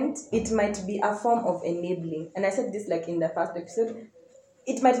extent, it might be a form of enabling. And I said this like in the first episode.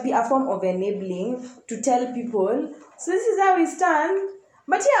 It might be a form of enabling to tell people, so this is how we stand.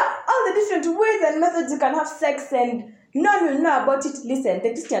 But yeah, all the different ways and methods you can have sex and no one will know about it. Listen,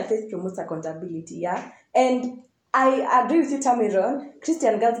 the Christian faith promotes accountability, yeah? And I agree with you, Tamiron.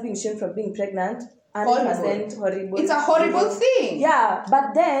 Christian girls being shamed from being pregnant. 100% horrible. It's a horrible thing. Yeah,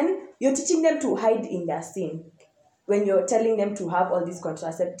 but then you're teaching them to hide in their sin when you're telling them to have all these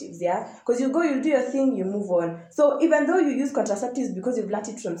contraceptives, yeah? Because you do your thing, you move on. So even though you use contraceptives because you've learned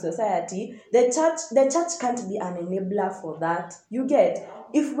it from society, the church can't be an enabler for that. You get?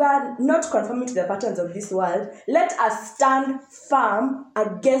 If we are not conforming to the patterns of this world, let us stand firm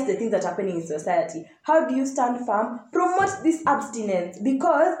against the things that are happening in society. How do you stand firm? Promote this abstinence,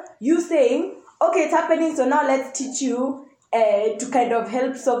 because you saying, okay, it's happening, so now let's teach you to kind of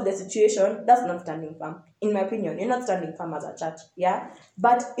help solve the situation. That's not standing firm. In my opinion, you're not standing firm as a church, yeah?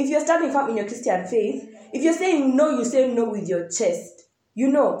 But if you're standing firm in your Christian faith, if you're saying no, you say no with your chest, you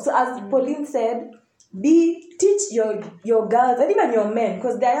know. So as Pauline said, teach your girls and even your men,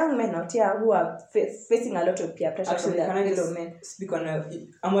 because there are young men out here who are facing a lot of peer pressure. Actually, from can I their just men. speak on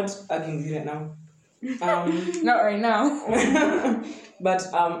I'm not arguing with you right now. Not right now. But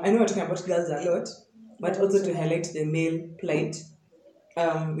I know we're talking about girls a lot, but also to highlight the male plight,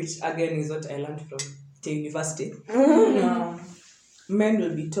 which again is what I learned from the university. Men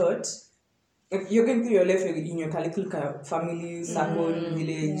will be taught, if you're going through your life in your curriculum, family, circle,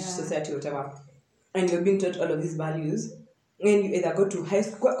 village, society, whatever, and you're being taught all of these values, and you either go to high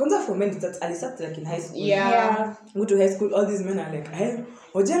school, for men, it starts like in high school. Yeah. Go to high school, all these men are like, hey,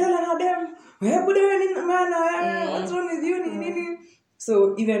 what's wrong with you?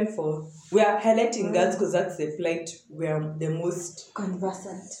 So even we are highlighting girls because that's the plight we are the most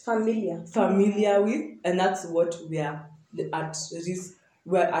Conversant, familiar with, and that's what we are at risk.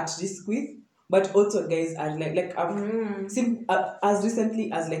 We're at risk with. But also, guys are like as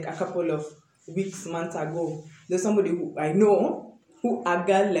recently as like a couple of months ago, there's somebody who I know who a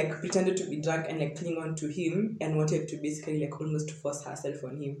girl like pretended to be drunk and like cling on to him and wanted to basically like almost force herself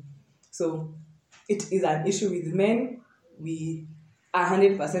on him. So it is an issue with men. We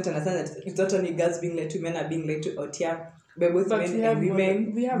 100% understand that it's not only girls being led to, men are being led to out here, but both men and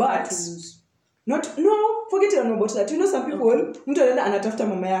women. But forget about that. You know, some people mtu anaenda anatafuta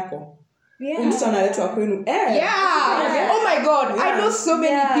mama yako. Mtu analetwa kwenu. Oh my god, I know so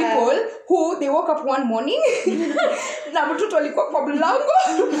many people who they woke up one morning na mtoto alikuwa kwa mlango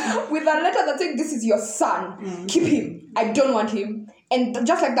with a letter that said, this is your son, keep him, I don't want him. And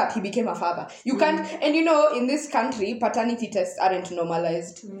just like that, he became a father. You can't, and you know, in this country, paternity tests aren't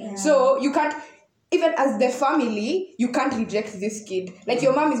normalized. So you can't, even as the family, you can't reject this kid. Like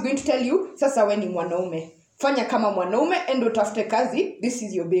your mom is going to tell you, sasa we ni mwanaume. Fanya kama mwanaume, endo tafute kazi, this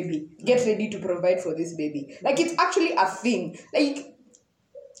is your baby. Get ready to provide for this baby. Like it's actually a thing. Like,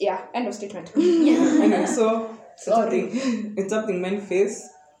 yeah, end of statement. Anyway, so it's something men face.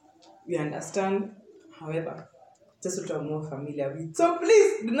 We understand. However, just what I'm more familiar with. So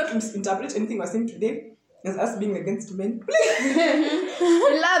please do not misinterpret anything we're saying today as us being against men. Please.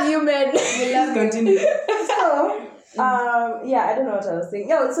 We love you, men. We love continue. So Yeah, I don't know what I was saying.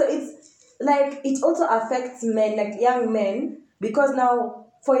 Yeah, so it's like it also affects men, like young men, because now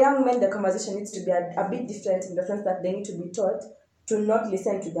for young men the conversation needs to be a bit different in the sense that they need to be taught to not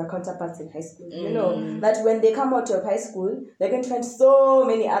listen to their counterparts in high school. You know, that when they come out of high school, they're going to find so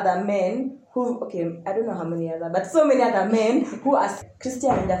many other men who, okay, I don't know how many other, but so many other men who are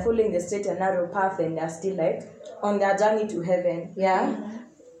Christian and they're following the straight and narrow path and they're still like on their journey to heaven. Yeah.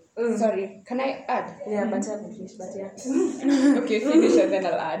 Sorry, can I add? Yeah, but I haven't finished, but yeah. Okay, finish and then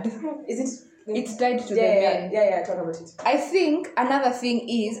I'll add. Is it? It's tied to the Yeah, men. yeah, talk about it. I think another thing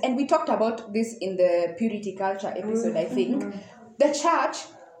is, and we talked about this in the purity culture episode, I think, the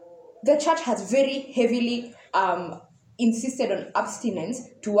church has very heavily insisted on abstinence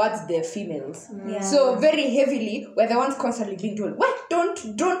towards their females. So very heavily, we're the ones constantly being told, what? Don't.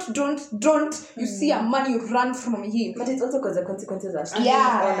 You see a man, you run from him. But it's also because the consequences are still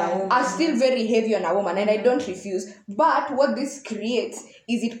on a woman. Are still very heavy on a woman, and I don't refuse. But what this creates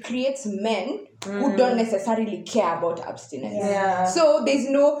is it creates men who don't necessarily care about abstinence. Yeah. So there's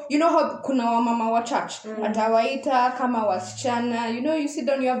no, you know how kuna wamama wa church, atawaita kama wasichana, you know, you sit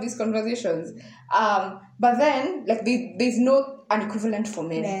down, you have these conversations. But then, like, there's no an equivalent for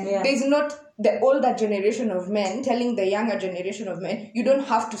men. Yeah. There's not the older generation of men telling the younger generation of men, you don't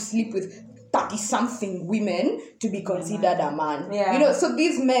have to sleep with 30-something women to be considered a man. Yeah. You know, so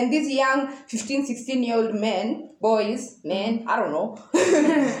these men, these young 15, 16-year-old men, boys, men, I don't know,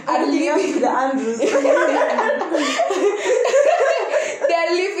 are living... The Andrews.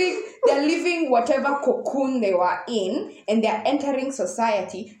 They're living whatever cocoon they were in, and they're entering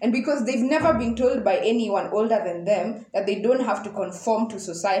society, and because they've never been told by anyone older than them that they don't have to conform to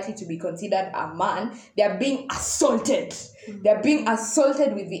society to be considered a man, they're being assaulted. They're being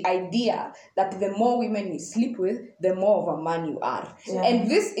assaulted with the idea that the more women you sleep with, the more of a man you are. Yeah. And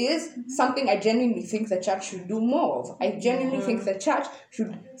this is something I genuinely think the church should do more of. I genuinely think the church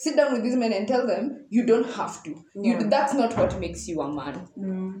should sit down with these men and tell them, you don't have to. That's not what makes you a man.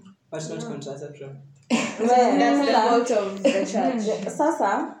 But not contraception. That's the fault of the church.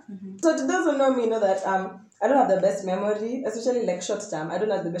 Sasa, so to those who know me know that I don't have the best memory, especially like short term. I don't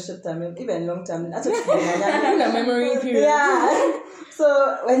have the best short term, even long term. Having a memory period. Yeah.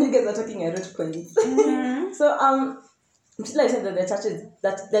 So when you guys are talking, I wrote points. So I said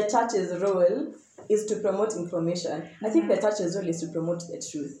that the church's role is to promote information. I think the church's role is to promote the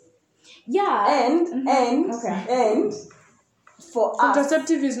truth. Yeah. And for us,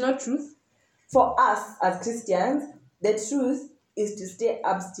 Contraceptive is not truth. for us as Christians, the truth is to stay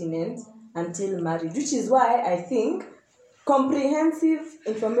abstinent until marriage, which is why I think comprehensive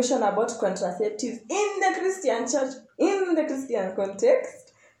information about contraceptives in the Christian church, in the Christian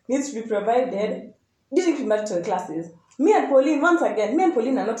context, needs to be provided during premarital classes. Me and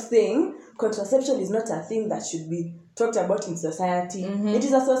Pauline are not saying contraception is not a thing that should be talked about in society. It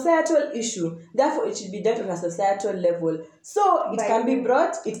is a societal issue. Therefore, it should be dealt on a societal level. So it can be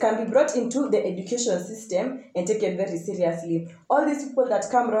brought into the education system and taken very seriously. All these people that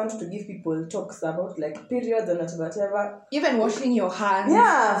come around to give people talks about like periods and whatever. Even washing your hands.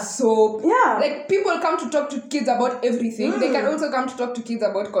 Yeah. Soap. Yeah. Like, people come to talk to kids about everything. They can also come to talk to kids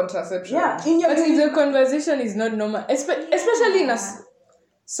about contraception. Yeah. But if the conversation is not normal, especially in a...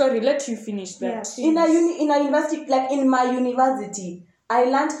 Sorry, let you finish that. Yeah. In a university, like in my university, I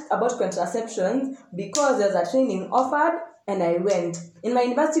learned about contraception because there's a training offered and I went. In my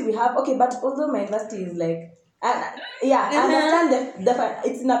university we have, but although my university is like, I understand that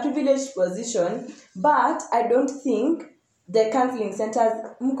it's in a privileged position, but I don't think the counseling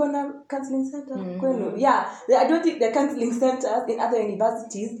centers, counseling center? Yeah, I don't think the counseling centers in other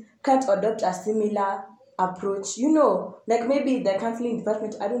universities can't adopt a similar approach, like maybe the counseling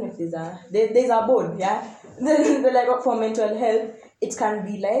department, I don't know if there's a board, then like for mental health, it can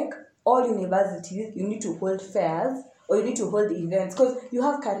be like all universities, you need to hold fairs or you need to hold events because you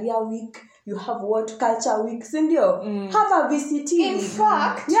have career week, you have culture week, have a VCT. In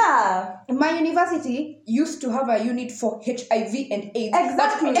fact, my university used to have a unit for HIV and AIDS.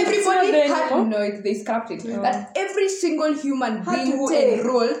 Exactly. But everybody they scrapped it. Yeah. That every single human Had being to who take.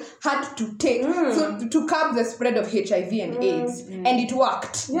 enrolled had to take to curb the spread of HIV and AIDS. And it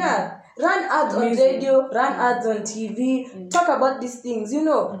worked. Yeah. Run ads on radio, run ads on TV, talk about these things,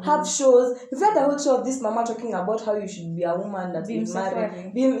 have shows. We've had a whole show of this mama talking about how you should be a woman that is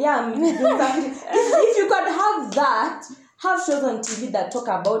married. If you could have that, have shows on TV that talk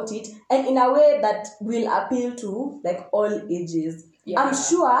about it and in a way that will appeal to like all ages. Yeah. I'm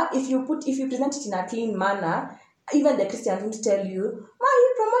sure if you present it in a clean manner even the Christians would tell you, why are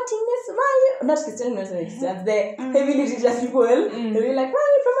you promoting this? Why are you not Christians, not Christians, the heavily religious people, they'll be like, why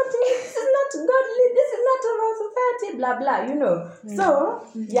are you promoting this? This is not godly, this is not of our society, blah blah, you know. So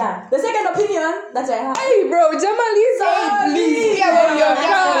yeah, the second opinion that I have. Hey bro, Jamal is please.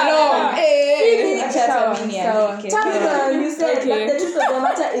 You said that the truth of the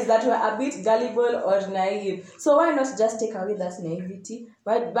matter is that we're a bit gullible or naive. So why not just take away that naivety?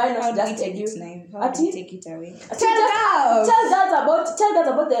 Why not just take it away? Tell girls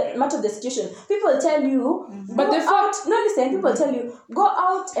about the matter of the situation. People tell you, people tell you, go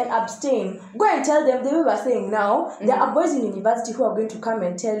out and abstain. Go and tell them, the way we're saying now, there are boys in university who are going to come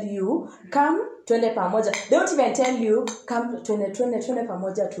and tell you, come twende pamoja. They don't even tell you, come twende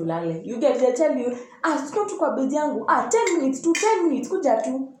pamoja tulale. They tell you, sio tu kwa bedi yangu, 10 minutes, kuja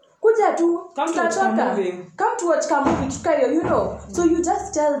tu, come to watch movie, tukayo, you know. So you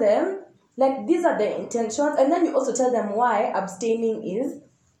just tell them, like, these are the intentions, and then you also tell them why abstaining is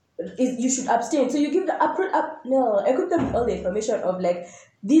you should abstain. So you give equip them with all the information of, like,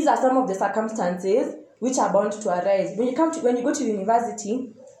 these are some of the circumstances which are bound to arise. When you go to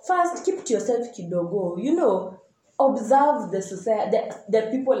university, first keep to yourself kidogo, you know. Observe the society, the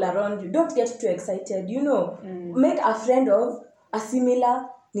people around you. Don't get too excited, you know. Make a friend of a similar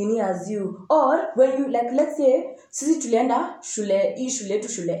nini as you. Or when you, like, let's say sisi tulienda shule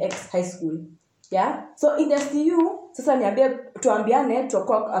X high school, yeah. So in the CU sasa tuambiane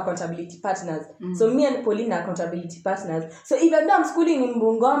tuko accountability partners. So me and Pauline are accountability partners. So even though I'm schooling in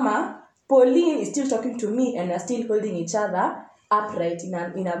Bungoma, Pauline is still talking to me and we're still holding each other upright in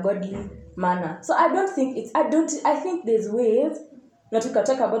a godly manner. So I think there's ways not to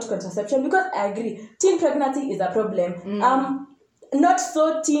talk about contraception, because I agree teen pregnancy is a problem. Not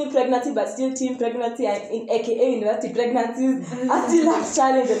so teen pregnancy, but still teen pregnancy, in aka university pregnancies are still a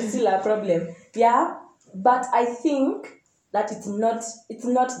challenge and still a problem. Yeah, but I think that it's not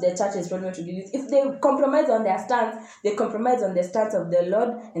the church's problem to do this. If they compromise on their stance, they compromise on the stance of the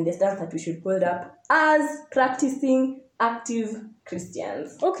Lord and the stance that we should hold up as practicing active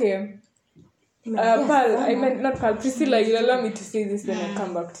Christians. Okay. Not Pal. Priscilla, you allow me to say this, then I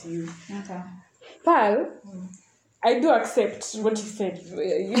come back to you. Okay. Pal, I do accept what you said.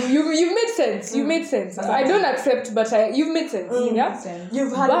 You've made sense. You made sense. I don't accept, but you've made sense. Yeah.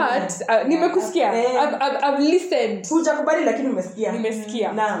 You've had. But nimekusikia. I've listened. Hujakubali lakini umesikia.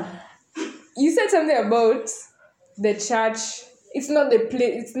 Nimesikia. Now, you said something about the church. It's not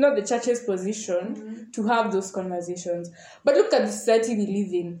the church's position to have those conversations. But look at the society we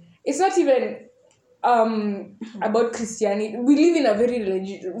live in. It's not even about Christianity. We live in a very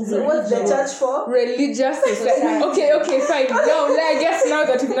so what's the church for? Religious society. Okay, fine. Now, I guess now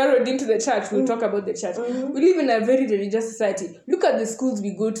that we've narrowed into the church, we'll talk about the church. We live in a very religious society. Look at the schools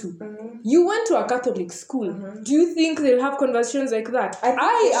we go to. You went to a Catholic school. Do you think they'll have conversations like that? I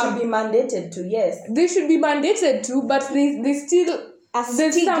think they should be mandated to, yes. They should be mandated to, but they still...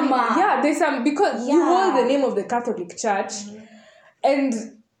 There's stigma. There's some... Because you hold the name of the Catholic Church,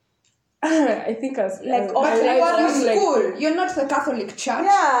 and... I think as like school, you're not the Catholic Church.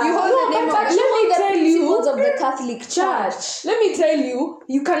 Yeah. You hold the name of the principles of the Catholic Church. Let me tell you,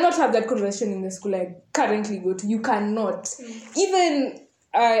 you cannot have that conversation in the school I currently go to. You cannot. Even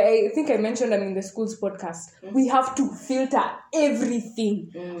I think I mentioned in the school's podcast. We have to filter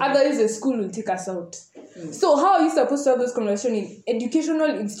everything. Otherwise the school will take us out. So how are you supposed to have those conversations in educational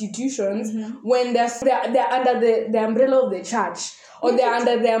institutions when they're under the umbrella of the church? Or they're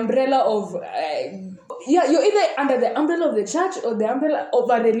under the umbrella of... you're either under the umbrella of the church or the umbrella of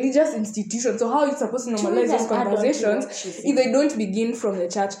a religious institution. So how are you supposed to normalize those conversations if they don't begin from the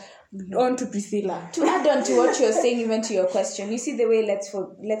church? On to Priscilla. To add on to what you're saying, even to your question, you see the way, let's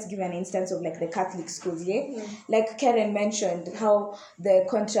give an instance of like the Catholic schools, like Karen mentioned, how the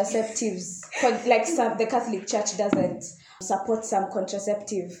contraceptives, the Catholic Church doesn't support some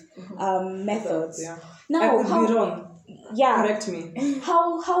contraceptive methods. Now, I could be wrong. Yeah. Correct me.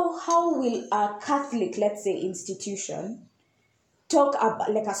 How will a Catholic, let's say, institution talk about,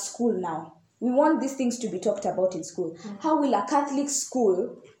 like a school now? We want these things to be talked about in school. How will a Catholic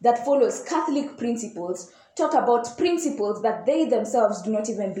school that follows Catholic principles talk about principles that they themselves do not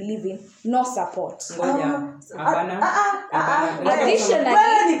even believe in nor support? Additionally,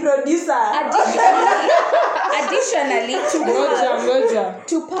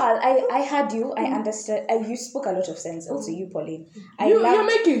 to Paul, I heard you. I understood. You spoke a lot of sense. Also, you, Pauline. You're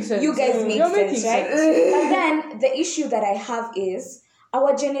making sense. You guys make sense, right? But then the issue that I have is,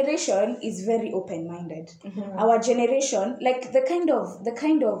 our generation is very open-minded. Our generation, like the kind of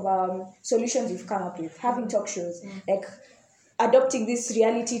solutions we've come up with, having talk shows, like adopting these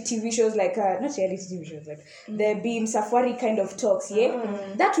reality TV shows like not reality TV shows like the Beam Safari kind of talks,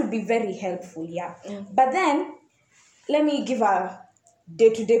 that would be very helpful, But then let me give a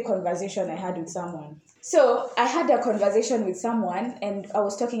day-to-day conversation I had with someone. So I had a conversation with someone, and I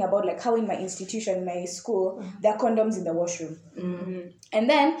was talking about like how in my institution, my school, there are condoms in the washroom, and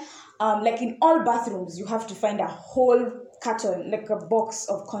then like in all bathrooms, you have to find a whole carton, like a box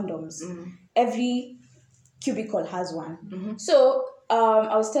of condoms. Every cubicle has one. So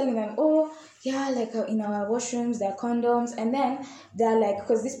I was telling them, oh yeah, like in our washrooms there are condoms, and then they're like,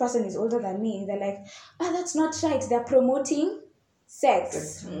 because this person is older than me, they're like, that's not right, they're promoting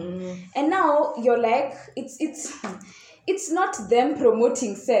sex. And now you're like, it's not them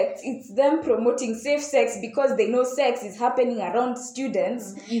promoting sex, it's them promoting safe sex, because they know sex is happening around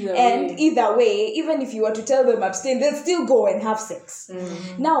students. Either way, even if you were to tell them abstain, they'll still go and have sex.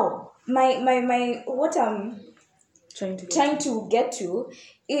 Now my what I'm trying to get to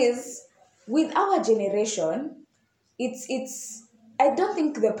is, with our generation, it's I don't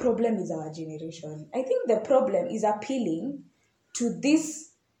think the problem is our generation. I think the problem is appealing to this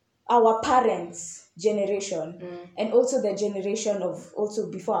our parents' generation, and also the generation of also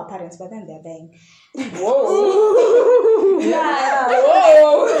before our parents, but then they're dying. Whoa.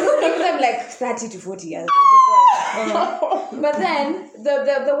 Make them like 30 to 40 years. But then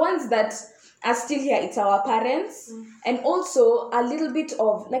the ones that are still here, it's our parents, and also a little bit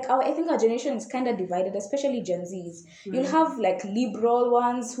of like I think our generation is kind of divided, especially Gen Zs. You'll have like liberal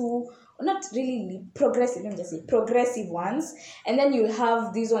ones who not really progressive, let me just say progressive ones, and then you'll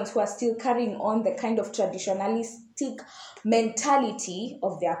have these ones who are still carrying on the kind of traditionalistic mentality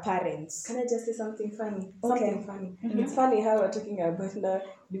of their parents. Can I just say something funny? Okay. Something funny. It's funny how we're talking about the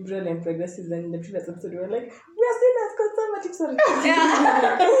liberal and progressives, and in the previous episode we were like, we are seen as conservative. Sorry.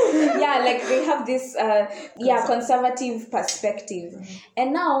 Yeah, like they have this conservative perspective,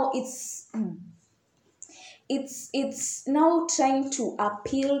 and now it's now trying to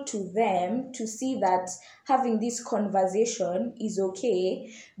appeal to them to see that having this conversation is okay,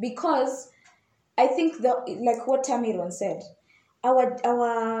 because I think like what Tamiron said,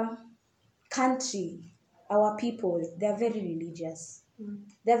 our country, our people, they're very religious.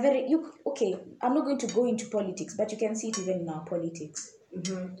 They're very I'm not going to go into politics, but you can see it even in our politics.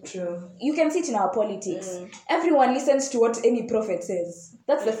 True. You can see it in our politics. Everyone listens to what any prophet says.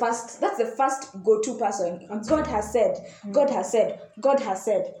 That's the first go-to person. God has said, God has said, God has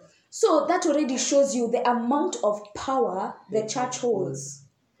said. So that already shows you the amount of power the church holds.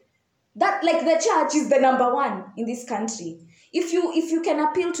 That like the church is the number one in this country. If you can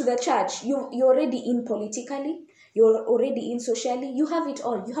appeal to the church, you're already in politically, you're already in socially, you have it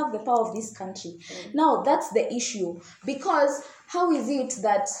all. You have the power of this country. Now that's the issue, because how is it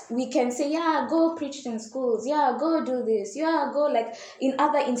that we can say, go preach in schools, go do this, go like in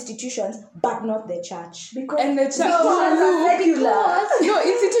other institutions, but not the church? And the church,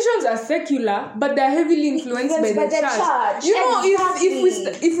 institutions are secular, but they're heavily influenced by the church. You know,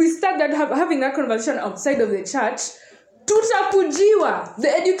 if we start having that conversation outside of the church, tutapujiwa, the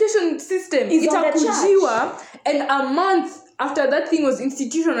education system itapujiwa, and a month after that thing was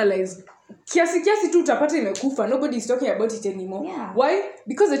institutionalized, kiasi tu utapata imekufa. Nobody is talking about it anymore. Why?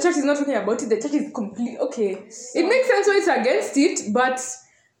 Because the church is not talking about it. The church is complete. It makes sense why it's against it, but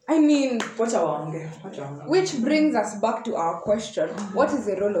I mean, which brings us back to our question: what is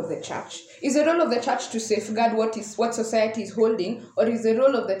the role of the church? Is the role of the church to safeguard what society is holding, or is the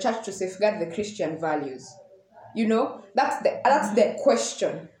role of the church to safeguard the Christian values? You know, that's the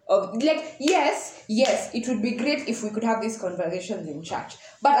question. Of like, yes, it would be great if we could have these conversations in church.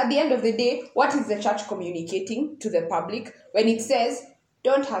 But at the end of the day, what is the church communicating to the public when it says,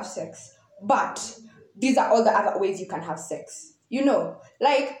 don't have sex, but these are all the other ways you can have sex? You know,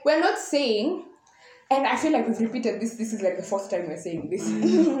 like, we're not saying, and I feel like we've repeated this is like the fourth time we're saying this.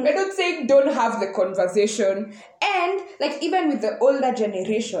 We're not saying don't have the conversation. And like, even with the older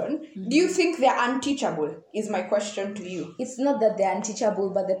generation, do you think they're unteachable? Is my question to you. It's not that they're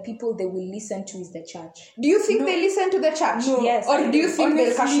unteachable, but the people they will listen to is the church. Do you think they listen to the church? No. Yes. Or do you think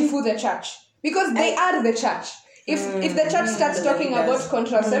they'll kashifu the church? Because they are the church. If the church starts talking about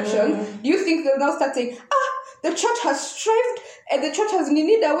contraception, do you think they'll now start saying, the church has strived and the church has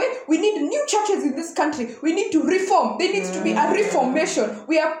needed a way. We need new churches in this country. We need to reform. There needs to be a reformation.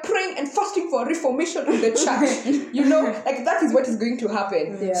 We are praying and fasting for a reformation of the church. You know, like that is what is going to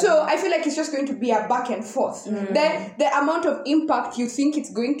happen. Yeah. So I feel like it's just going to be a back and forth. Then the amount of impact you think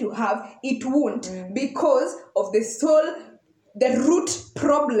it's going to have, it won't, because of the root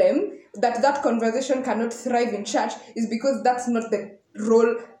problem that conversation cannot thrive in church is because that's not the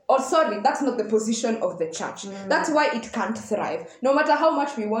role that's not the position of the church. That's why it can't thrive. No matter how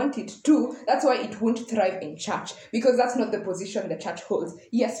much we want it to, that's why it won't thrive in church, because that's not the position the church holds.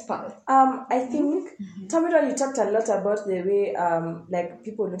 Yes, Pal. I think, Tamara, you talked a lot about the way like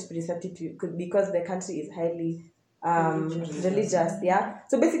people don't be receptive to because the country is highly religious, yeah.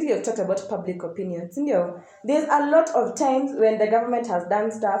 So basically, you've talked about public opinion. There's a lot of times when the government has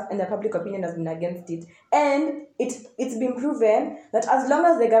done stuff and the public opinion has been against it, and it's been proven that as long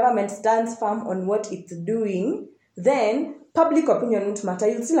as the government stands firm on what it's doing, then public opinion won't matter.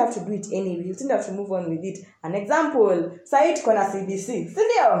 You'll still have to do it anyway. You'll still have to move on with it. An example, say it on CBC.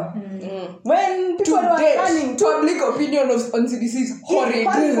 When people were running, public opinion on CBC is horrid.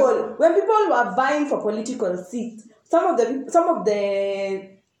 Horrible. When people were vying for political seats, some of the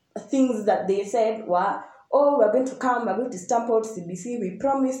things that they said were, oh, we're going to stamp out CBC, we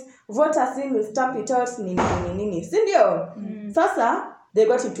promise, vote us in, we'll stamp it out, nini. Sasa, they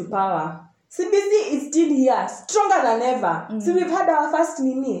got into power. CBC is still here, stronger than ever. So we've had our first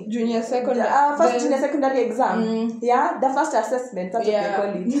junior secondary exam. Yeah, the first assessment, that's what they call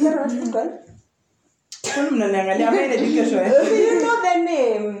it. You know what it's called? You know the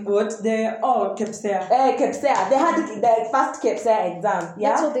name? What? KEPSEA. KEPSEA. They had the first KEPSEA exam. Yeah?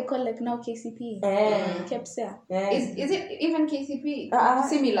 That's what they call like now KCP. KEPSEA. Is it even KCP?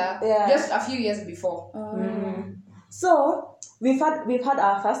 Similar. Yeah. Just a few years before. So we've had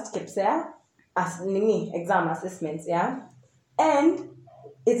our first KEPSEA as exam assessments, yeah? And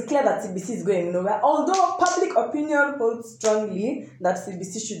it's clear that CBC is going nowhere. Although public opinion holds strongly that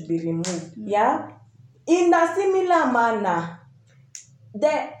CBC should be removed, yeah? In a similar manner,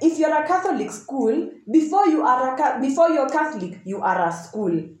 if you're a Catholic school, before you're Catholic, you are a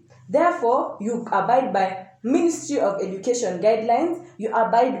school. Therefore, you abide by Ministry of Education guidelines. You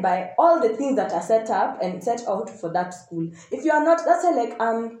abide by all the things that are set up and set out for that school. If you are not, that's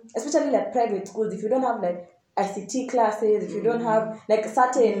why especially like private schools, if you don't have like ICT classes, if you don't have like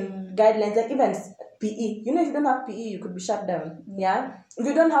certain guidelines, like even PE, if you don't have PE, you could be shut down. Yeah. If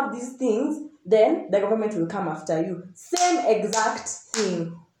you don't have these things, then the government will come after you. Same exact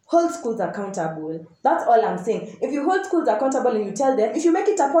thing. Hold schools accountable. That's all I'm saying. If you hold schools accountable and you tell them, if you make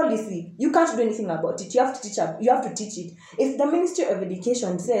it a policy, you can't do anything about it. You have to teach it. If the Ministry of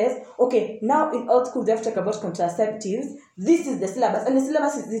Education says, okay, now in all schools they have to talk about contraceptives, this is the syllabus, and the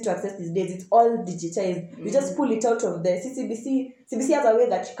syllabus is easy to access these days. It's all digitized. You just pull it out of the CBC has a way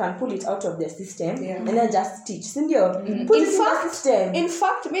that you can pull it out of the system and then just teach. In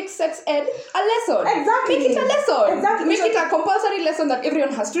fact, make sex ed a lesson. Exactly. Make it a lesson. Exactly. Make it a compulsory lesson that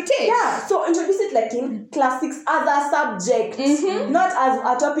everyone has to take. Yeah. So introduce it like in class 6 as a subject, not as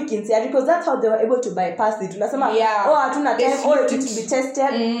a topic in theory, because that's how they were able to bypass it. Hatuna time, it needs to be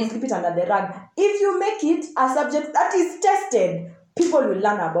tested. You slip it under the rug. If you make it a subject that is tested, people will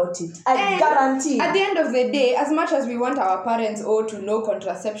learn about it. I guarantee. At the end of the day, as much as we want our parents to know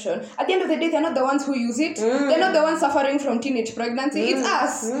contraception, at the end of the day, they're not the ones who use it. They're not the ones suffering from teenage pregnancy. It's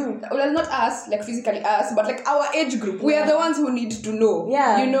us. Well, not us, like physically us, but like our age group. We are the ones who need to know.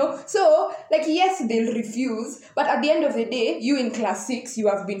 Yeah. So, like, yes, they'll refuse, but at the end of the day, you in class 6, you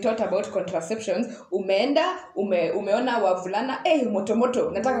have been taught about contraceptions. Umeenda, umeona wavulana, moto,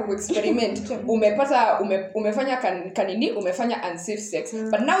 nataka kuexperiment. Umefanya kanini, umefanya unsafe sex.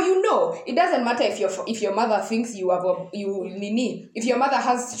 But now you know. It doesn't matter if your mother thinks if your mother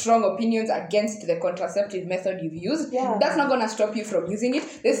has strong opinions against the contraceptive method you've used, that's not gonna stop you from using it.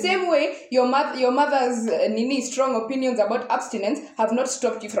 The same way your mother's strong opinions about abstinence have not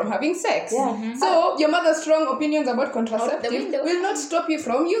stopped you from having sex. So your mother's strong opinions about contraceptives will not stop you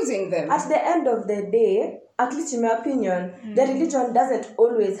from using them. At the end of the day, at least in my opinion, the religion doesn't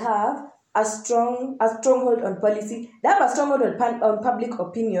always have a stronghold on policy. They have a stronghold on public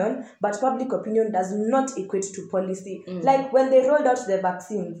opinion, but public opinion does not equate to policy. Like when they rolled out the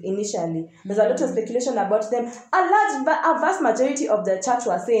vaccines initially, there's a lot of speculation about them. A vast majority of the church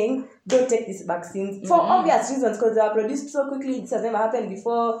was saying, don't take these vaccines for obvious reasons, because they were produced so quickly. This has never happened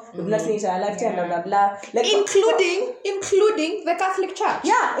before. We've not seen it in our lifetime, blah blah blah. Like, including the Catholic Church.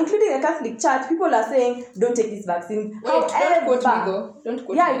 Yeah, including the Catholic Church. People are saying, don't take these vaccines. Wait, don't quote me though. Don't quote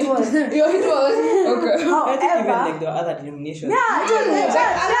me. Yeah, it was. It was. Okay. I think even like there were other denominations. Yeah, it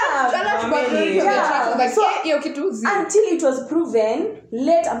was. Until it was proven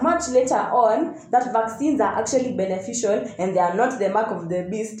much later on that vaccines are actually beneficial and they are not the mark of the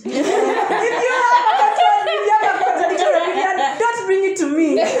beast. If you have a contradictory opinion, don't bring it to me.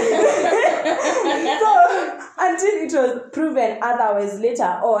 So until it was proven otherwise later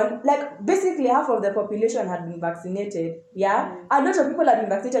on, like basically half of the population had been vaccinated. Yeah, a lot of people had been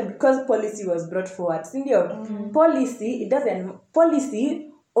vaccinated because policy was brought forward. Policy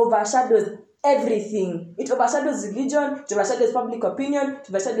overshadows everything. It overshadows religion, it overshadows public opinion, it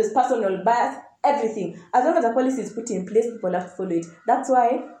overshadows personal bias, everything. As long as a policy is put in place, people have to follow it. That's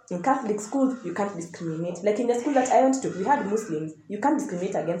why in Catholic schools, you can't discriminate. Like in the school that I went to, we had Muslims. You can't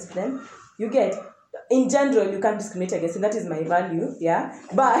discriminate against them. You get, in general, you can't discriminate against them. That is my value, yeah.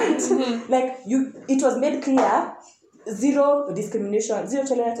 But it was made clear, zero discrimination, zero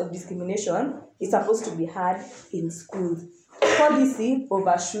tolerance of discrimination is supposed to be had in schools. Policy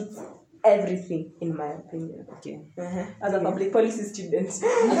overshoots everything, in my opinion. Okay. As a public policy student,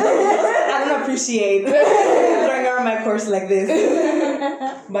 I don't appreciate throwing around my course like this.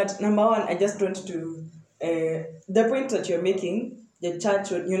 But number one, I just want to the point that you're making. The church,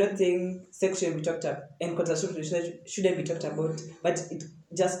 you're not saying sex shouldn't be talked about and contraception shouldn't be talked about, but it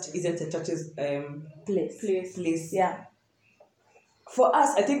just isn't the church's place. Yeah. For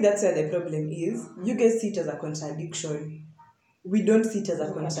us, I think that's where the problem is. You guys see it as a contradiction. We don't see it as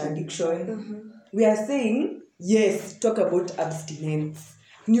a contradiction. We are saying, yes, talk about abstinence.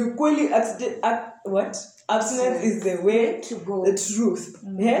 Abstinence is the way to go. The truth.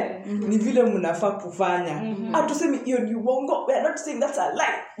 Ni vile mnafaa kufanya. Hatusemi hiyo ni uongo. We are not saying that's a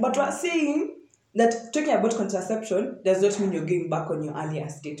lie. But we are saying that talking about contraception does not mean you're going back on your earlier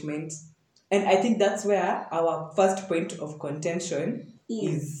statement. And I think that's where our first point of contention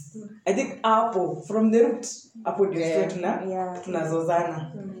is. I think from the root,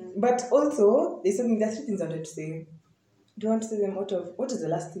 tunazozana. But also, there's three things I wanted to say. Do you want to say them out of, what is the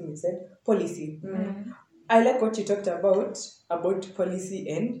last thing you said? Policy. I like what you talked about policy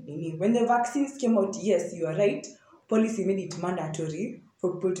and when the vaccines came out, yes, you are right. Policy made it mandatory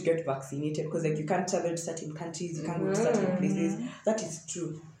for people to get vaccinated because you can't travel to certain countries, you can't go to certain places. That is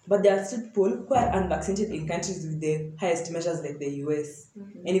true. But there are still people who are unvaccinated in countries with the highest measures like the US.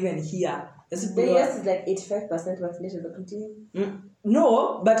 And even here. The US is like 85% vaccination, but continue.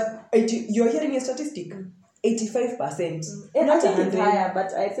 No, but you're hearing a statistic. 85%. Not even higher,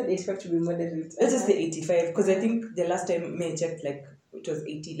 but I said 85 to be moderate. Let's just say 85, because I think the last time I checked, it was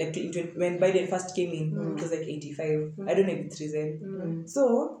 80. When Biden first came in, it was 85. I don't know if it's reason.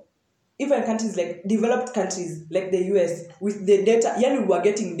 So, even countries developed countries like the US, with the data, we were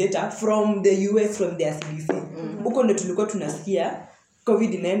getting data from the US, from their CDC. Huko ndo tulikuwa tunasikia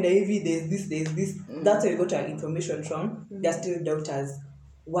COVID inaenda hivi, there's this. That's where we got our information from. They're still doubters.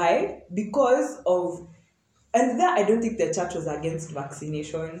 Why? Because of. And there, I don't think the church was against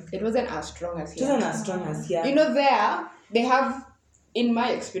vaccination. It wasn't as strong as here. It wasn't as strong as here. There, they have, in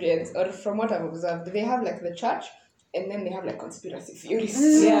my experience, or from what I've observed, they have the church, and then they have conspiracy theories.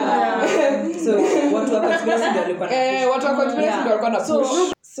 Yeah. So, what were conspiracy theories?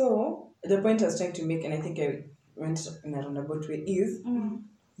 So, the point I was trying to make, and I think I went in a roundabout way, is,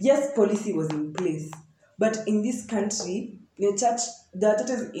 yes, policy was in place, but in this country, the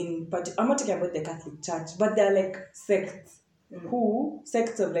churches in particular, I'm not talking about the Catholic Church, but they're sects,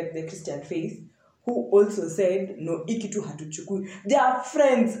 sects of the Christian faith, who also said, no, ikitu hatuchukui. There are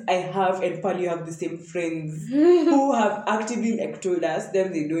friends I have, and probably have the same friends, who have actively told us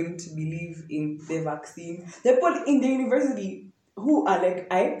them they don't believe in the vaccine. The people in the university who are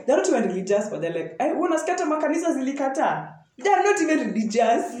they're not even religious, but they're wanaskata makanisa zilikata. They are not even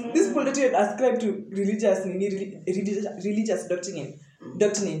religious. These people don't even ascribe to religious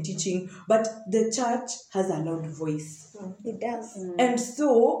doctrine and teaching. But the church has a loud voice. It does. And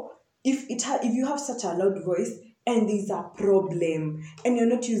so, if you have such a loud voice and there's a problem and you're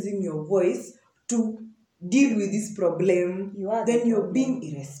not using your voice to deal with this problem, then you're being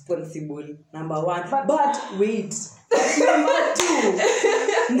irresponsible. Number one. But wait. Number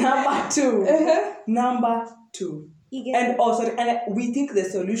two. And we think the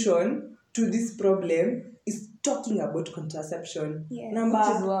solution to this problem is talking about contraception. Yes. Number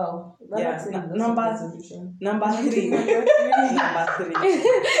three.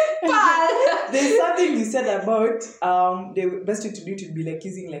 There's something you said about the best way to do it would be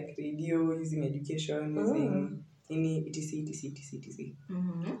using radio, using education, using any etc.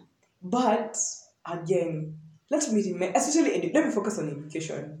 But again, let me focus on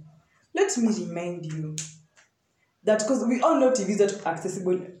education. Let me remind you that because we all know TV is not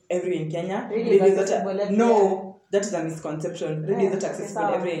accessible everywhere in Kenya. No, that is a misconception. Radio is not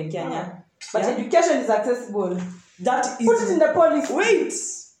accessible everywhere in Kenya. But education is accessible. That is. Put it in the policy. Wait.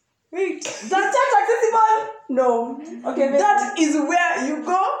 That's not accessible? No. Okay. That is where you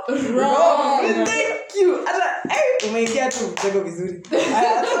go wrong. Thank you.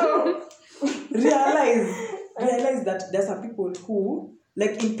 Realize that there are some people who,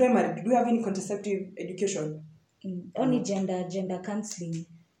 in primary, do you have any contraceptive education? Only gender counseling.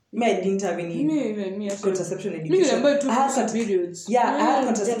 Me, I didn't have any Me, contraception Me, education. remember I had periods. I had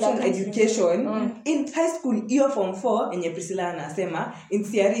contraception gender education in high school, year form 4, and Priscilla anasema in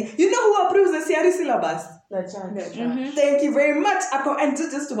CRE. You know who approves the CRE syllabus? The church. Thank you very much. And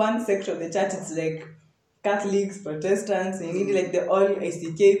just one section, the church, it's like Catholics, Protestants, and really like they all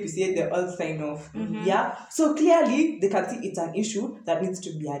ACK, PCA, they all sign off. Yeah. So clearly they can see it's an issue that needs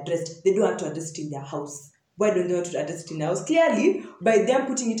to be addressed. They don't want to address it in their house. Why don't they want to address it in their house? Clearly, by them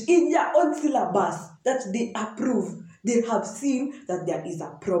putting it in their own syllabus that they approve, they have seen that there is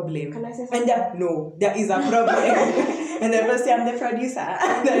a problem. Can I say and there is a problem. And they will say, I'm the producer.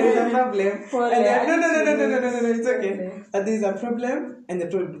 There is a problem. And no, it's okay. But there is a problem, and the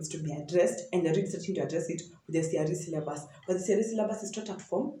problem needs to be addressed, and they're really starting to address it with the CRE syllabus. But the CRE syllabus is taught at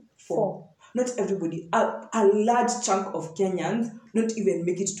form 4. Not everybody. A large chunk of Kenyans don't even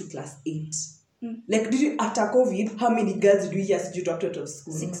make it to class 8. Like, after COVID, how many girls did we just dropped out of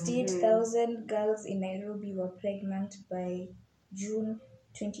school? 68,000 girls in Nairobi were pregnant by June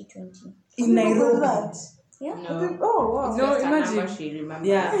 2020. In Nairobi. Yeah. No. Oh, wow. No, Just a number imagine. she remembers.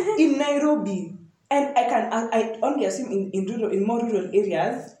 Yeah, in Nairobi. And I only assume in more rural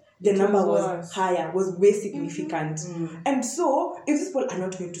areas, the number was higher, was way significant. And so, if these people are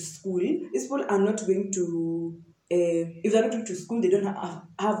not going to school, these people are not going to, if they're not going to school, they don't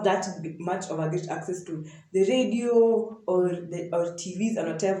have that much of a great access to the radio or TVs and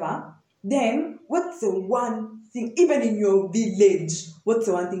whatever, then what's the one thing, even in your village, what's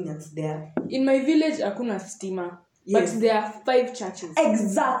the one thing that's there? In my village, hakuna stima. Yes. But there are 5 churches.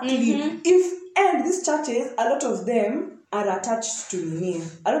 Exactly. And these churches, a lot of them are attached to me.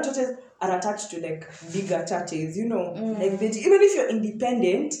 A lot of churches are attached to like bigger churches, you know. Like even if you're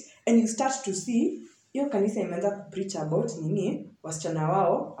independent and you start to see, hiyo kanisa imeanza kupreach about nini, wasichana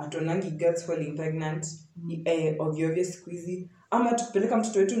wao atonangi girls falling pregnant, ovyo siku hizi. Ama tukipeleka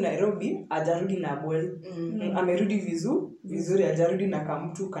mtoto wetu Nairobi, ajarudi na ball. Amerudi vizuri, ajarudi na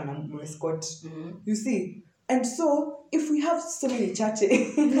kamtu kana mwescot. You see? And so, if we have so many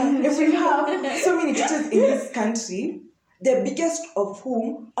churches, in this country, the biggest of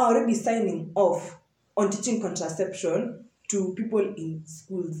whom are already signing off on teaching contraception to people in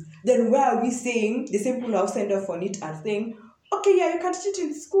schools, then why are we saying the same people who have signed off on it are saying, okay, yeah, you can teach it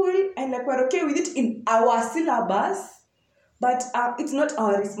in school, and like we're okay with it in our syllabus, but it's not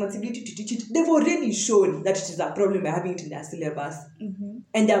our responsibility to teach it. They've already shown that it is a problem by having it in their syllabus.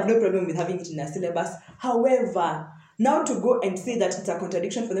 And they have no problem with having it in their syllabus. However, now to go and say that it's a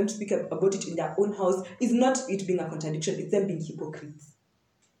contradiction for them to speak about it in their own house is not it being a contradiction, it's them being hypocrites.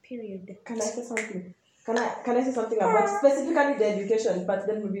 Period. Can I say something? Can I say something about specifically the education part?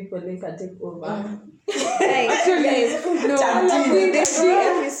 Then maybe Pauline can take over. Actually, no.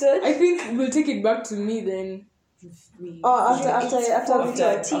 I I think we'll take it back to me then. After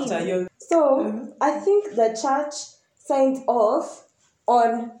your... So, I think the church signed off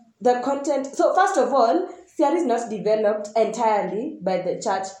on the content. So, first of all, CRE is not developed entirely by the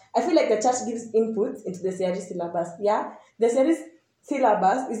church. I feel like the church gives inputs into the CRE syllabus. Yeah? The CRE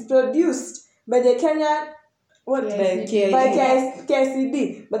syllabus is produced by the Kenya... What? By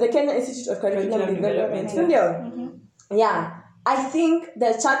KICD, by the Kenya Institute of Curriculum Development. Yeah. I think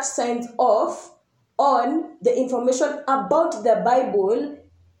the church signs off on the information about the Bible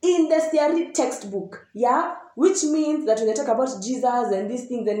in the CRE textbook, yeah, which means that when they talk about Jesus and these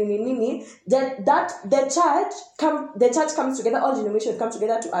things and that the church comes together, all denominations come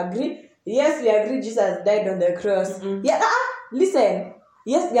together to agree. Yes, we agree Jesus died on the cross. Yeah, listen.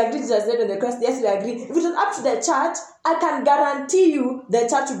 Yes, we agree Jesus died on the cross. Yes, we agree. If it was up to the church, I can guarantee you the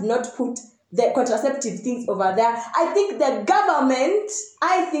church would not put the contraceptive things over there. I think the government,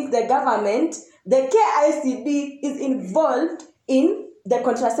 the KICD is involved in the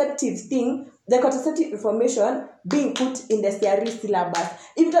contraceptive thing, the contraceptive information being put in the CRE syllabus.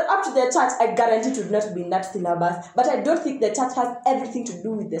 If it was up to the church, I guarantee it would not be in that syllabus. But I don't think the church has everything to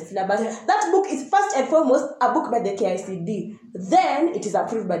do with the syllabus. That book is first and foremost a book by the KICD. Then it is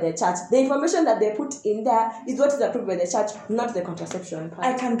approved by the church. The information that they put in there is what is approved by the church, not the contraception part.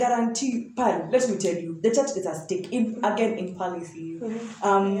 I can guarantee, Pal, let me tell you, the church is a stake in policy.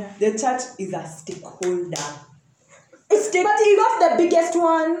 The church is a stakeholder. But it's not the biggest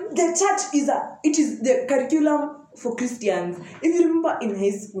one. The church is the curriculum for Christians. If you remember in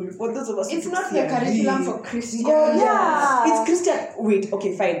high school, for those of us, it's not the curriculum for Christians. It's Christian. Wait,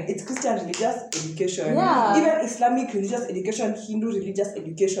 okay, fine. It's Christian religious education. Yeah. Even Islamic religious education, Hindu religious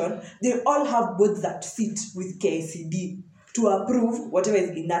education, they all have boards that sit with KCD to approve whatever is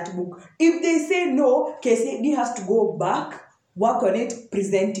in that book. If they say no, KCD has to go back, work on it,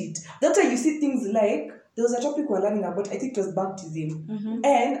 present it. That's why you see things like there was a topic we were learning about, I think it was baptism.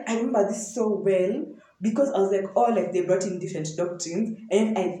 And I remember this so well because I was like, oh, like they brought in different doctrines,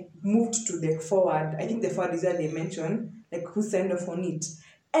 and I moved to the forward. I think the forward is where they mention like who signed off on it.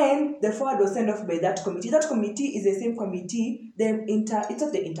 And the forward was signed off by that committee. That committee is the same committee, it's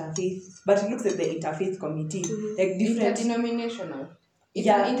not the interfaith, but it looks like the interfaith committee. Like different Interdenominational.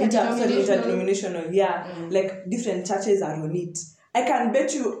 Interdenominational, yeah. Like different churches are on it. I can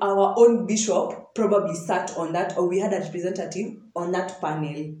bet you our own bishop probably sat on that, or we had a representative on that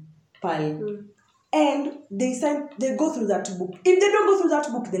panel. And they go through that book. If they don't go through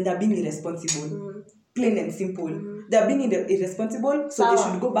that book, then they're being irresponsible. Plain and simple. They're being irresponsible, so they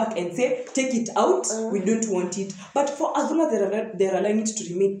should go back and say, take it out, we don't want it. But for as long as they're allowing it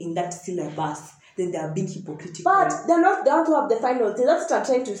to remain in that syllabus, then they are being hypocritical. But they're not down to have the final say. That's what I'm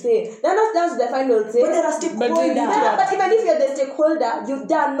trying to say. They're not down to the final say. But they're a stakeholder. But even if you're the stakeholder,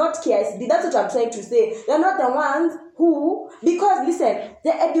 they are not KICD. That's what I'm trying to say. They're not the ones who, because listen,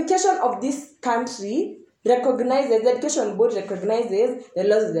 the education of this country the education board recognizes the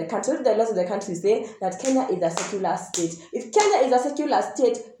laws of the country. The laws of the country say that Kenya is a secular state. If Kenya is a secular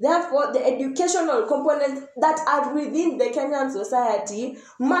state, therefore the educational components that are within the Kenyan society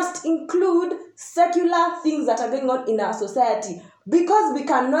must include secular things that are going on in our society. Because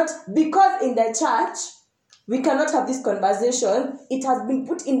in the church, we cannot have this conversation. It has been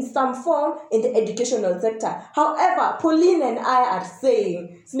put in some form in the educational sector. However, Pauline and I are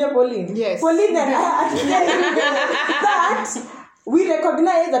saying, Yes. Pauline and I are saying that we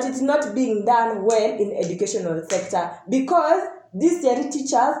recognize that it's not being done well in the educational sector because these theory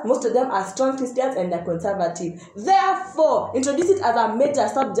teachers, most of them are strong Christians and they're conservative. Therefore, introduce it as a major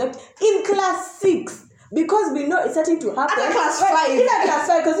subject in class 6. Because we know it's starting to happen. At class 5. Even at class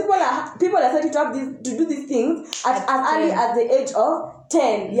 5, because people are starting to do these things at as early as the age of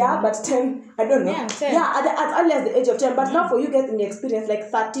 10. Yeah, but 10, I don't know. Yeah, 10. Yeah, as early as the age of 10. But now for you guys in the experience, like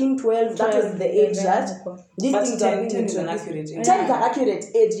 13, 12, that was the age that these But things are 10 being is an introduced. accurate age. 10 is an accurate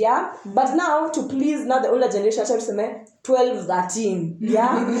age, yeah. But now to please now the older generation, 12, 13.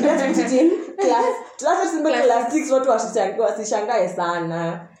 Yeah, let's put it in class. Class 6 watu wasishangae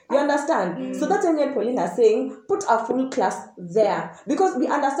sana. You understand? So that's when Pauline is saying, put a full class there. Because we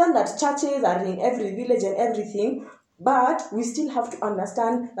understand that churches are in every village and everything, but we still have to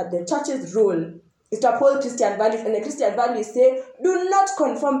understand that the church's role is to uphold Christian values, and the Christian values say, do not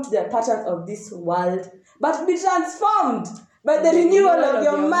conform to the patterns of this world, but be transformed by the renewal of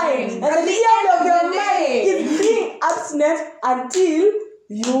your mind. And the renewal of your mind is being abstinent until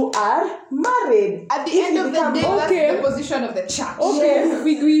you are married. At the end of the day, that's the position of the church. Okay, yes.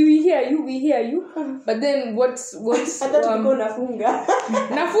 we hear you. But then what's I thought you go nafunga.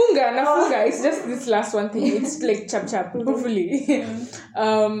 Nafunga. It's just this last one thing. It's like chap. Hopefully.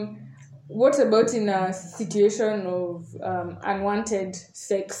 What about in a situation of unwanted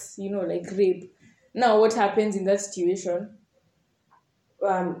sex? Like rape. Now, what happens in that situation?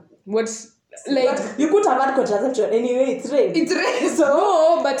 Like you could have had contraception anyway, it's rape. So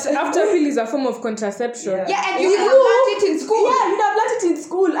no, but after pill is a form of contraception. Yeah, and you have learned it in school. Yeah, you'd have learned it in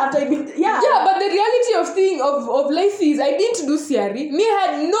school after Yeah, but the reality of life is I didn't do theory. Me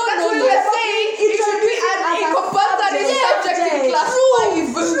had no That's what we're saying. It should be a compulsory subject in class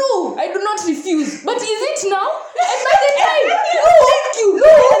 5. True. I do not refuse. But is it now? And by the time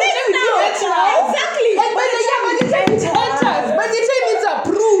exactly. And by the time it enters, by the time it's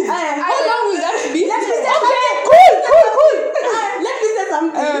approved, how long will that be? Let me say cool. Let me say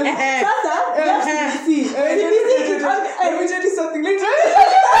something. Sasa, that's CBC. I'm usually something like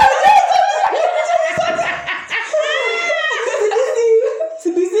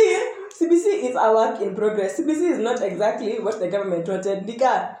CBC is a work in progress. CBC is not exactly what the government wanted.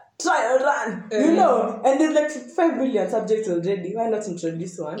 Nika, try and run, and there's like 5 billion subjects already. Why not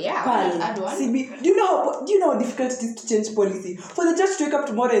introduce one? Yeah, add one. CB, do you know how difficult it is to change policy? For the church to wake up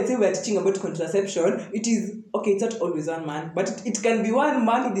tomorrow and say we're teaching about contraception, it is okay. It's not always one man, but it can be one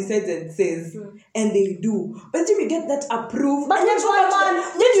man who decides and says, and they do. But then we get that approved. But then you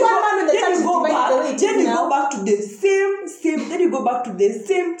go back to the same. Then you go back to the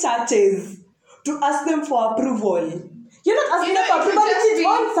same churches to ask them for approval. You're not asking for approval, it's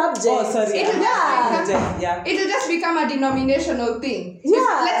one subject. Oh, sorry. It'll just become a denominational thing.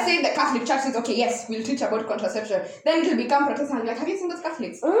 Yeah. Let's say the Catholic Church says, okay, yes, we'll teach about contraception. Then it'll become Protestant. Like, have you seen those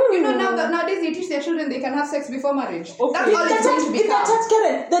Catholics? Nowadays they teach their children they can have sex before marriage. Okay. That's all it's going to become.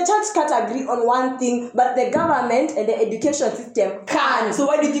 The church can't agree on one thing, but the government and the education system can. So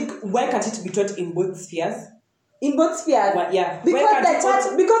why can't it be taught in both spheres? In both spheres. But yeah. Because of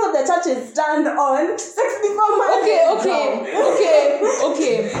the church's stand on sex before marriage.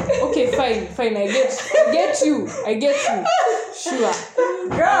 Okay, fine. I get you. Sure.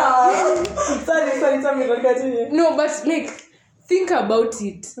 Girl. Sorry, tell me, continue. No, but like, think about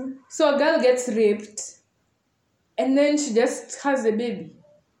it. So a girl gets raped, and then she just has a baby.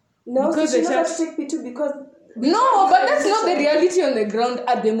 No, Because so she the knows church- how to take P2 because... No, but that's not the reality on the ground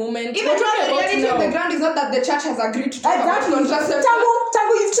at the moment. Even We're though talking the about reality on now. the ground is not that the church has agreed to talk Exactly. about contraception.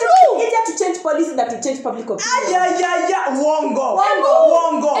 Tango, it's easier to change policy than to change public opinion. Yeah. Wongo.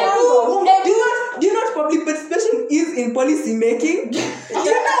 Do you know what public participation is in policy making? Do you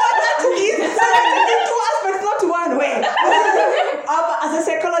know what that is? In two aspects, not one way. As a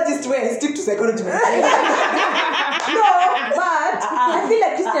psychologist, stick to psychology. No, but I feel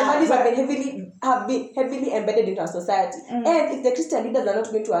like Christian values have been heavily embedded into our society. And if the Christian leaders are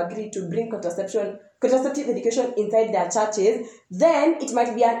not going to agree to bring contraceptive education inside their churches, then it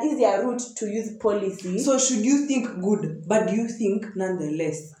might be an easier route to use policy. So should you think good, but do you think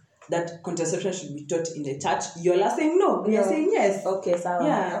nonetheless that contraception should be taught in the church? You're all saying no. We are saying yes. Okay, so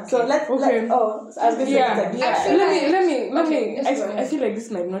Yeah. So let's Okay. I was going to Yeah. say Let me. Okay, just go I ahead. feel like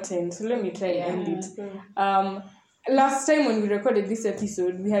this might not end, so let me try and end it. Last time when we recorded this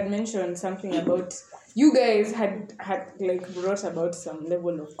episode, we had mentioned something about you guys had like brought about some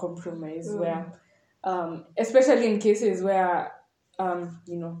level of compromise where, especially in cases where,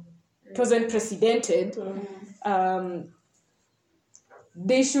 it wasn't precedented,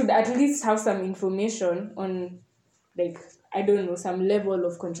 they should at least have some information on, like, I don't know, some level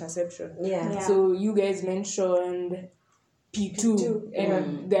of contraception. Yeah. So you guys mentioned P2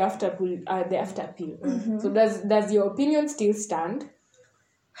 and the after pill. So does your opinion still stand?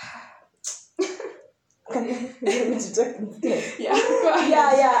 Can you let me to talk instead? Yeah.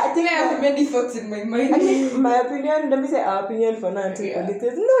 Yeah. I think I have many thoughts in my mind. I think my opinion, let me say our opinion for now until politics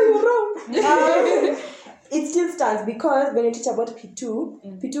says, no, you're wrong. It still stands because when you teach about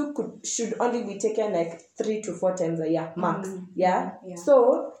P2 should only be taken like 3 to 4 times a year, max. Yeah?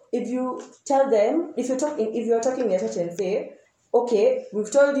 So if you tell them, if you're talking in your church and say, okay, we've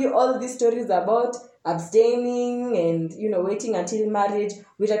told you all these stories about abstaining and waiting until marriage,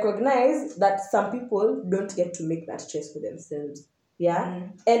 we recognize that some people don't get to make that choice for themselves. Yeah?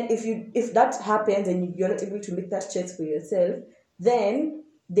 And if that happens and you're not able to make that choice for yourself, then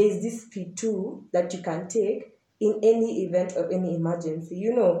there's this P2 that you can take in any event of any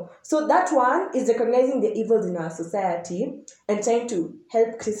emergency, So that one is recognizing the evils in our society and trying to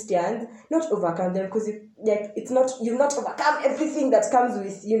help Christians not overcome them, because you've not overcome everything that comes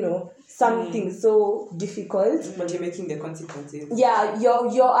with, something so difficult. But you're making the consequences. Yeah,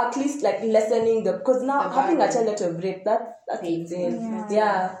 you're at least like lessening because now having a child out of rape, that's insane.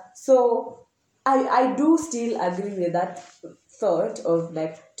 Yeah. So I do still agree with that thought of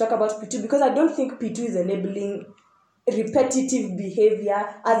like talk about P2, because I don't think P2 is enabling repetitive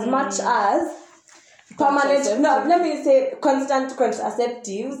behavior as much as constant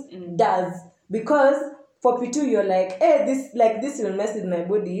contraceptives does. Because for P2 you're like, hey, this will mess with my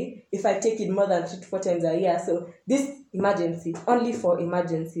body if I take it more than 3 to 4 times a year. So this emergency, only for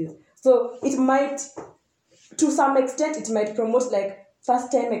emergencies. So it might, to some extent, it might promote like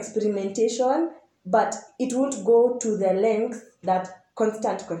first time experimentation, but it won't go to the length that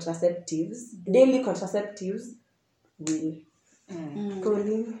constant contraceptives, daily contraceptives will.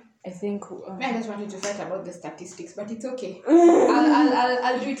 Colleen? I think I just wanted to fight about the statistics, but it's okay.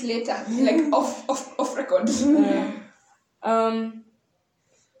 I'll do it later, like off record.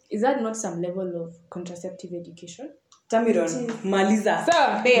 Is that not some level of contraceptive education? Tamiron, Maliza. So,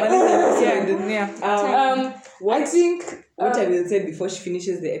 I think what I will say before she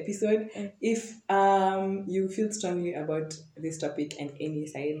finishes the episode, if you feel strongly about this topic and any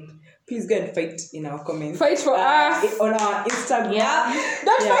side, please go and fight in our comments. Fight for us on our Instagram.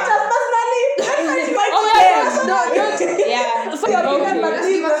 Don't fight us personally.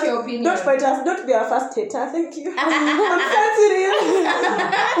 Give us your opinion. Don't fight us. Don't be our first hater. Thank you.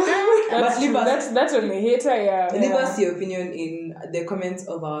 But leave us, that's on the hater, leave us your opinion in the comments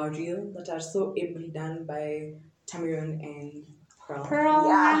of our reel that are so ably done by Tamiron and Pearl.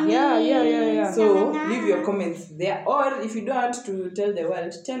 Yeah. So leave your comments there, or if you don't want to tell the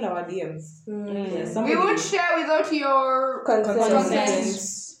world, tell our DMs. Yeah, We won't share without your Consent.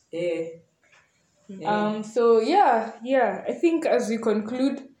 So I think as we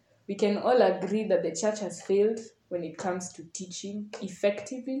conclude, we can all agree that the church has failed when it comes to teaching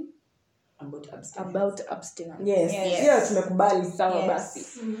effectively about abstinence. Yes. Tumekubali. Sawa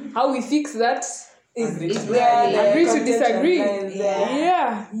basi. How we fix that is Agree to agree to disagree.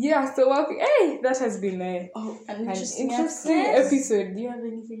 Yeah. Yeah. So that has been an interesting episode. Do you have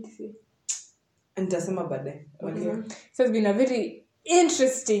anything to say? Nitasema baadaye. Okay. So it's been a very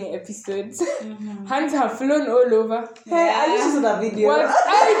interesting episodes. Hands have flown all over. Hey, I just saw that video.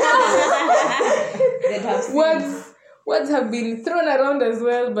 Words have been thrown around as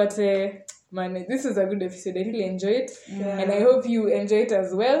well, but man, this is a good episode. I really enjoy it, and I hope you enjoy it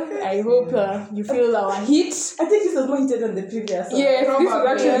as well. I hope you feel our heat. I think this was more heated than the previous one. Yes, this was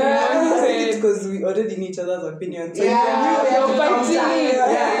actually more heated. Because we already knew each other's opinions.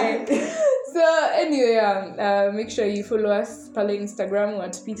 So So anyway, make sure you follow us on Instagram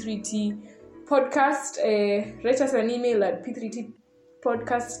at P3T Podcast. Write us an email at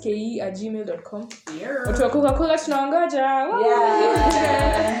p3tpodcastke@gmail.com. Watu wa Coca-Cola tunawangoja.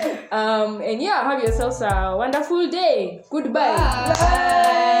 And have yourselves a wonderful day. Goodbye.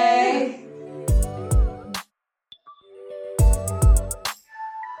 Bye.